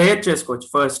 ప్రేయర్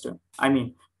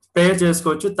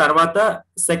చేసుకోవచ్చు. తర్వాత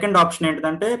సెకండ్ ఆప్షన్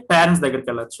ఏంటంటే, పేరెంట్స్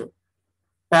దగ్గరికి వెళ్ళొచ్చు.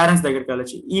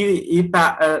 ఈ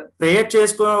ప్రేయర్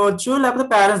చేసుకోవచ్చు, లేకపోతే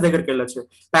పేరెంట్స్ దగ్గరికి వెళ్ళొచ్చు.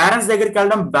 పేరెంట్స్ దగ్గరికి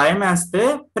వెళ్ళడం భయం వేస్తే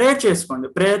ప్రేయర్ చేసుకోండి.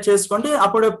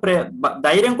 అప్పుడు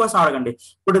ధైర్యం కోసం అడగండి.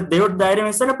 ఇప్పుడు దేవుడు ధైర్యం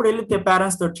ఇస్తాడు, అప్పుడు వెళ్ళి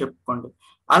పేరెంట్స్ తోటి చెప్పుకోండి.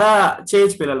 అలా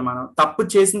చేయొచ్చు పిల్లలు. మనం తప్పు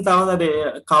చేసిన తర్వాత అది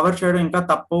కవర్ చేయడం ఇంకా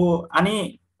తప్పు అని,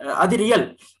 అది రియల్.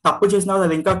 తప్పు చేసిన తర్వాత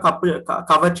అది ఇంకా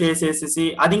కవర్ చేసేసి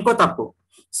అది ఇంకో తప్పు.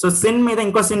 సో సిన్ మీద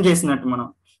ఇంకో సిన్ చేసినట్టు మనం.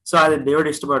 సో అది దేవుడు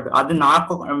ఇష్టపడ్డు. అది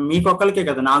మీకొక్కరికే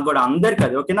కదా, నాకు కూడా, అందరికి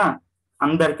అది, ఓకేనా?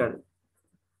 అందరికి అది,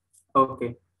 ఓకే.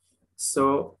 సో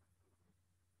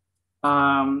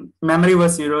మెమరీ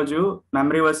వర్స్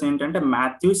ఏంటంటే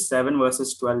Matthew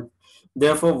 7:12.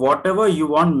 Therefore whatever you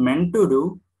want men to do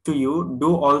to you, do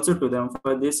also to them,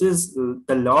 for this is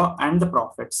the law and the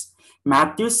prophets.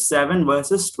 Matthew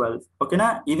 7:12, ఓకేనా?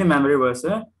 ఇది మెమరీ వర్స్.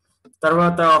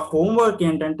 తర్వాత హోంవర్క్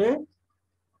ఏంటంటే,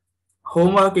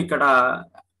 ఇక్కడ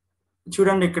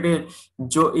చూడండి,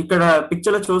 ఇక్కడ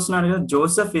పిక్చర్ లో చూస్తున్నారు కదా,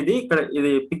 జోసెఫ్. ఇది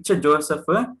పిక్చర్ జోసెఫ్.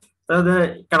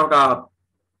 ఇక్కడ ఒక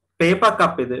పేపర్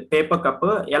కప్, ఇది పేపర్ కప్,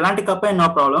 ఎలాంటి కప్ అయినా no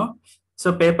problem. So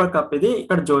paper cup ఇది.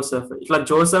 ఇక్కడ జోసెఫ్, ఇట్లా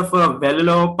జోసెఫ్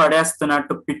వెల్లో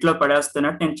పడేస్తున్నట్టు, పిట్ లో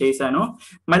పడేస్తున్నట్టు నేను చేశాను.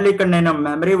 మళ్ళీ ఇక్కడ నేను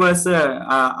మెమరీ వర్స్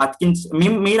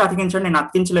మీరు అతికించండి, నేను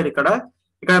అతికించలేదు.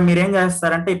 ఇక్కడ మీరేం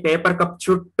చేస్తారంటే ఈ పేపర్ కప్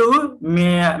చుట్టూ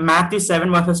మాథ్యూ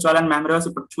 7:12 అని మెమరీ వర్స్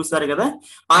ఇప్పుడు చూసారు కదా,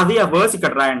 అది ఆ వర్స్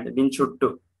ఇక్కడ రాయండి. దీని చుట్టూ,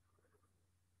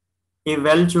 ఈ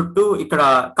వెల్ చుట్టూ, ఇక్కడ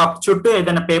కప్ చుట్టూ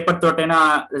ఏదైనా పేపర్ తోటైనా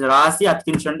రాసి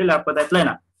అతికించండి, లేకపోతే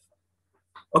ఎట్లయినా.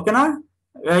 ఓకేనా?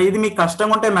 ఇది మీకు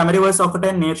కష్టంగా ఉంటే మెమరీ వర్స్ ఒకటే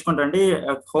నేర్చుకుంటండి,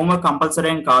 హోంవర్క్ కంపల్సరీ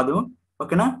ఏం కాదు.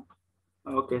 ఓకేనా?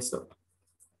 ఓకే.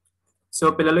 సో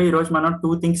పిల్లలు, ఈ రోజు మనం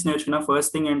 2 థింగ్స్ నేర్చుకున్నాం.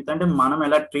 ఫస్ట్ థింగ్ ఏంటంటే మనం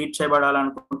ఎలా ట్రీట్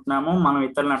చేయబడాలనుకుంటున్నామో మనం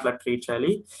ఇతరులను అట్లా ట్రీట్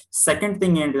చేయాలి. సెకండ్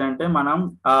థింగ్ ఏంటిదంటే మనం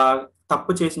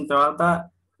తప్పు చేసిన తర్వాత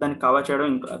దాన్ని కవర్ చేయడం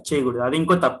ఇంకా చేయకూడదు, అది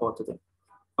ఇంకో తప్పు అవుతుంది.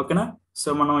 ఓకేనా? సో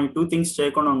మనం ఈ 2 థింగ్స్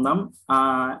చేయకుండా ఉందాం.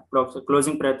 ఇప్పుడు ఒక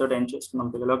క్లోజింగ్ ప్రేయర్ తోటి ఏం చేసుకుందాం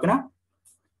పిల్లలు. ఓకేనా?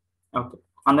 ఓకే,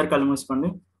 అందరు కళ్ళు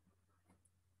మూసుకోండి.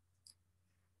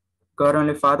 God,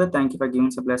 Heavenly Father, thank you for giving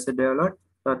us a blessed day, Lord.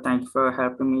 Lord, thank you for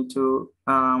helping me to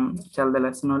tell the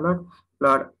lesson, Lord.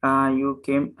 Lord,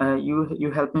 you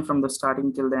helped me from the starting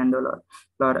till the end, Lord.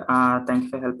 Lord, thank you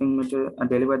for helping me to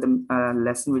deliver the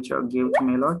lesson which you gave to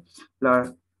me, Lord.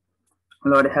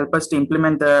 Lord, help us to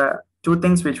implement the 2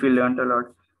 things which we learned, Lord.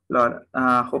 Lord,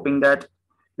 hoping that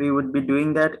we would be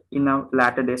doing that in our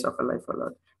latter days of our life,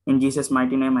 Lord. In Jesus'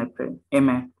 mighty name I pray.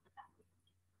 Amen.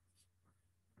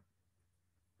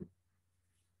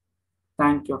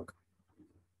 Thank you.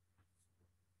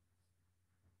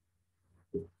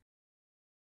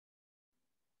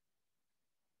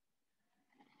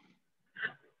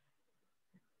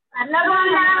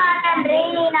 తండ్రి,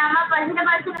 నీ నామ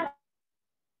పరిశుద్ధపరచు.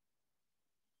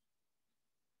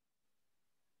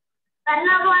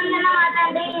 పరలోకమందున్న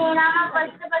తండ్రి, నీ నామ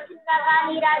పరిశుద్ధపరచును గాక.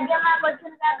 నీ రాజ్యం మాకు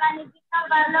వచ్చును గాక. నీ చిత్తం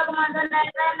పరలోకమందు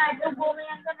నెరవేరినట్టు భూమి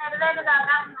యందు నెరవేరును గాక.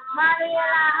 మా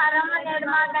ఇయ్యాల ఆహారము నేడు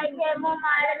మాకు దయచేయము.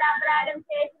 మా ఎడల అపరాధం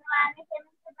చేసిన వారిని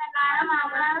క్షమించు ప్రకారం మా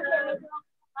అపరాధం క్షమించుము.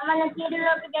 మమ్మల్ని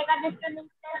కీడులోకి తెగదించు,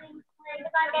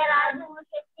 ఎందుకంటే రాజు,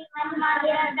 శక్తి, మహిమ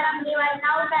నిరంతరం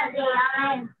నీవైనవు తండ్రి.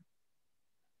 ఆమేన్.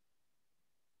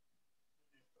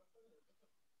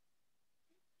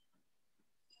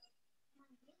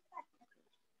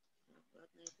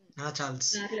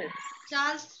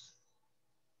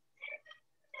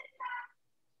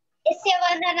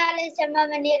 వందనాలు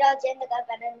చెప్పమని రాజేంద్ర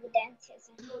గారు డాన్స్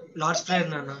చేశాను. లార్డ్స్ ప్రేయర్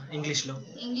నాన్న, ఇంగ్లీష్ లో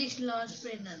లార్డ్స్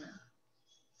ప్రేయర్ నాన్న.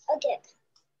 Okay.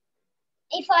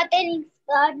 If Father is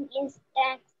God, is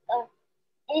thanks God.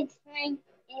 His name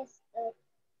is God.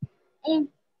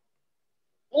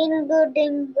 In good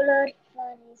and glory for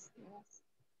His name.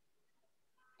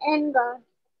 And God,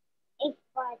 if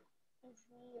God is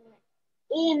human.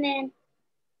 Amen.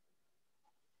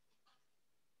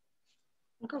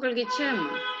 ఇంకొకరికి ఇచ్చాము.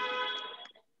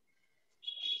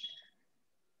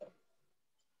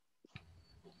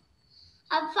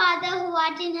 Our Father who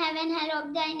art in heaven, hallowed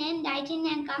be thy name. Thy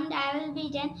kingdom come, thy will be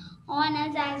done on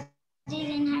us as it is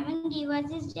in heaven. Give us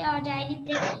this day our daily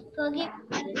bread. Forgive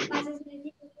us our trespasses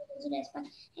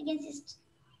against us.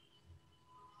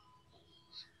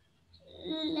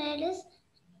 Let us,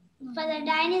 for the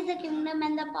thine is the kingdom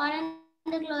and the power and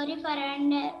the glory forever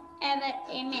and ever.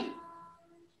 Amen.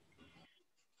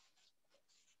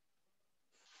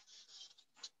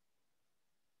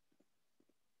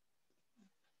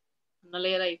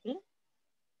 అయితే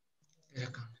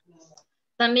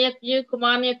తండ్రి యొక్క,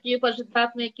 కుమారుని యొక్క,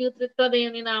 పరిశుద్ధాత్మ యొక్క త్రిత్వ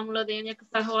దేవుని నామంలో దేవుని యొక్క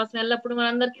సహవాసం ఎల్లప్పుడు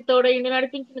మనందరికీ తోడైండి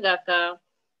నడిపించును గాక.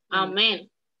 ఆమేన్.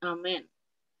 ఆమేన్.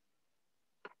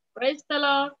 Praise the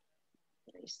lord.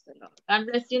 God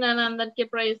bless you నాన్న, అందరికీ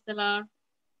ప్రైజ్ ది లార్డ్.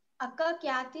 అక్క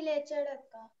ఖ్యాతి లేచాడు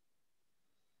అక్క.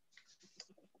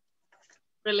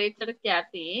 ఇప్పుడు లేచాడు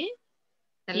ఖ్యాతి.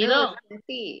 హలో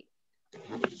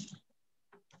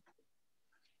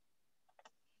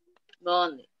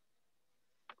బాగుంది,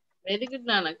 వెరీ గుడ్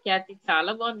నాన్న. ఖ్యాతి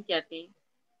చాలా బాగుంది. ఖ్యాతి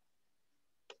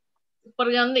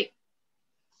సూపర్ గా ఉంది.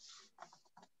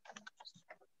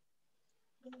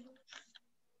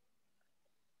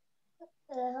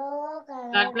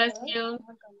 God bless you.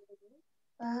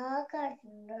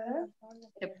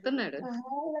 చెప్తున్నాడు.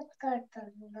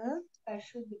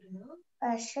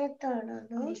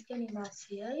 పరిశుద్ధుడును నిత్య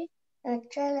నివాసి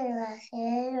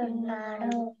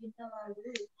ఉన్నాడు.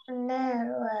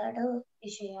 వాడు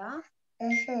యెషయా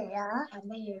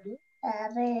 57:15.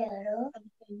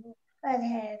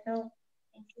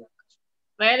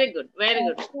 Very good, very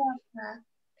good.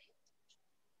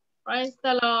 Praise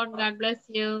the lord. God bless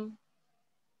you.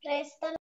 Praise the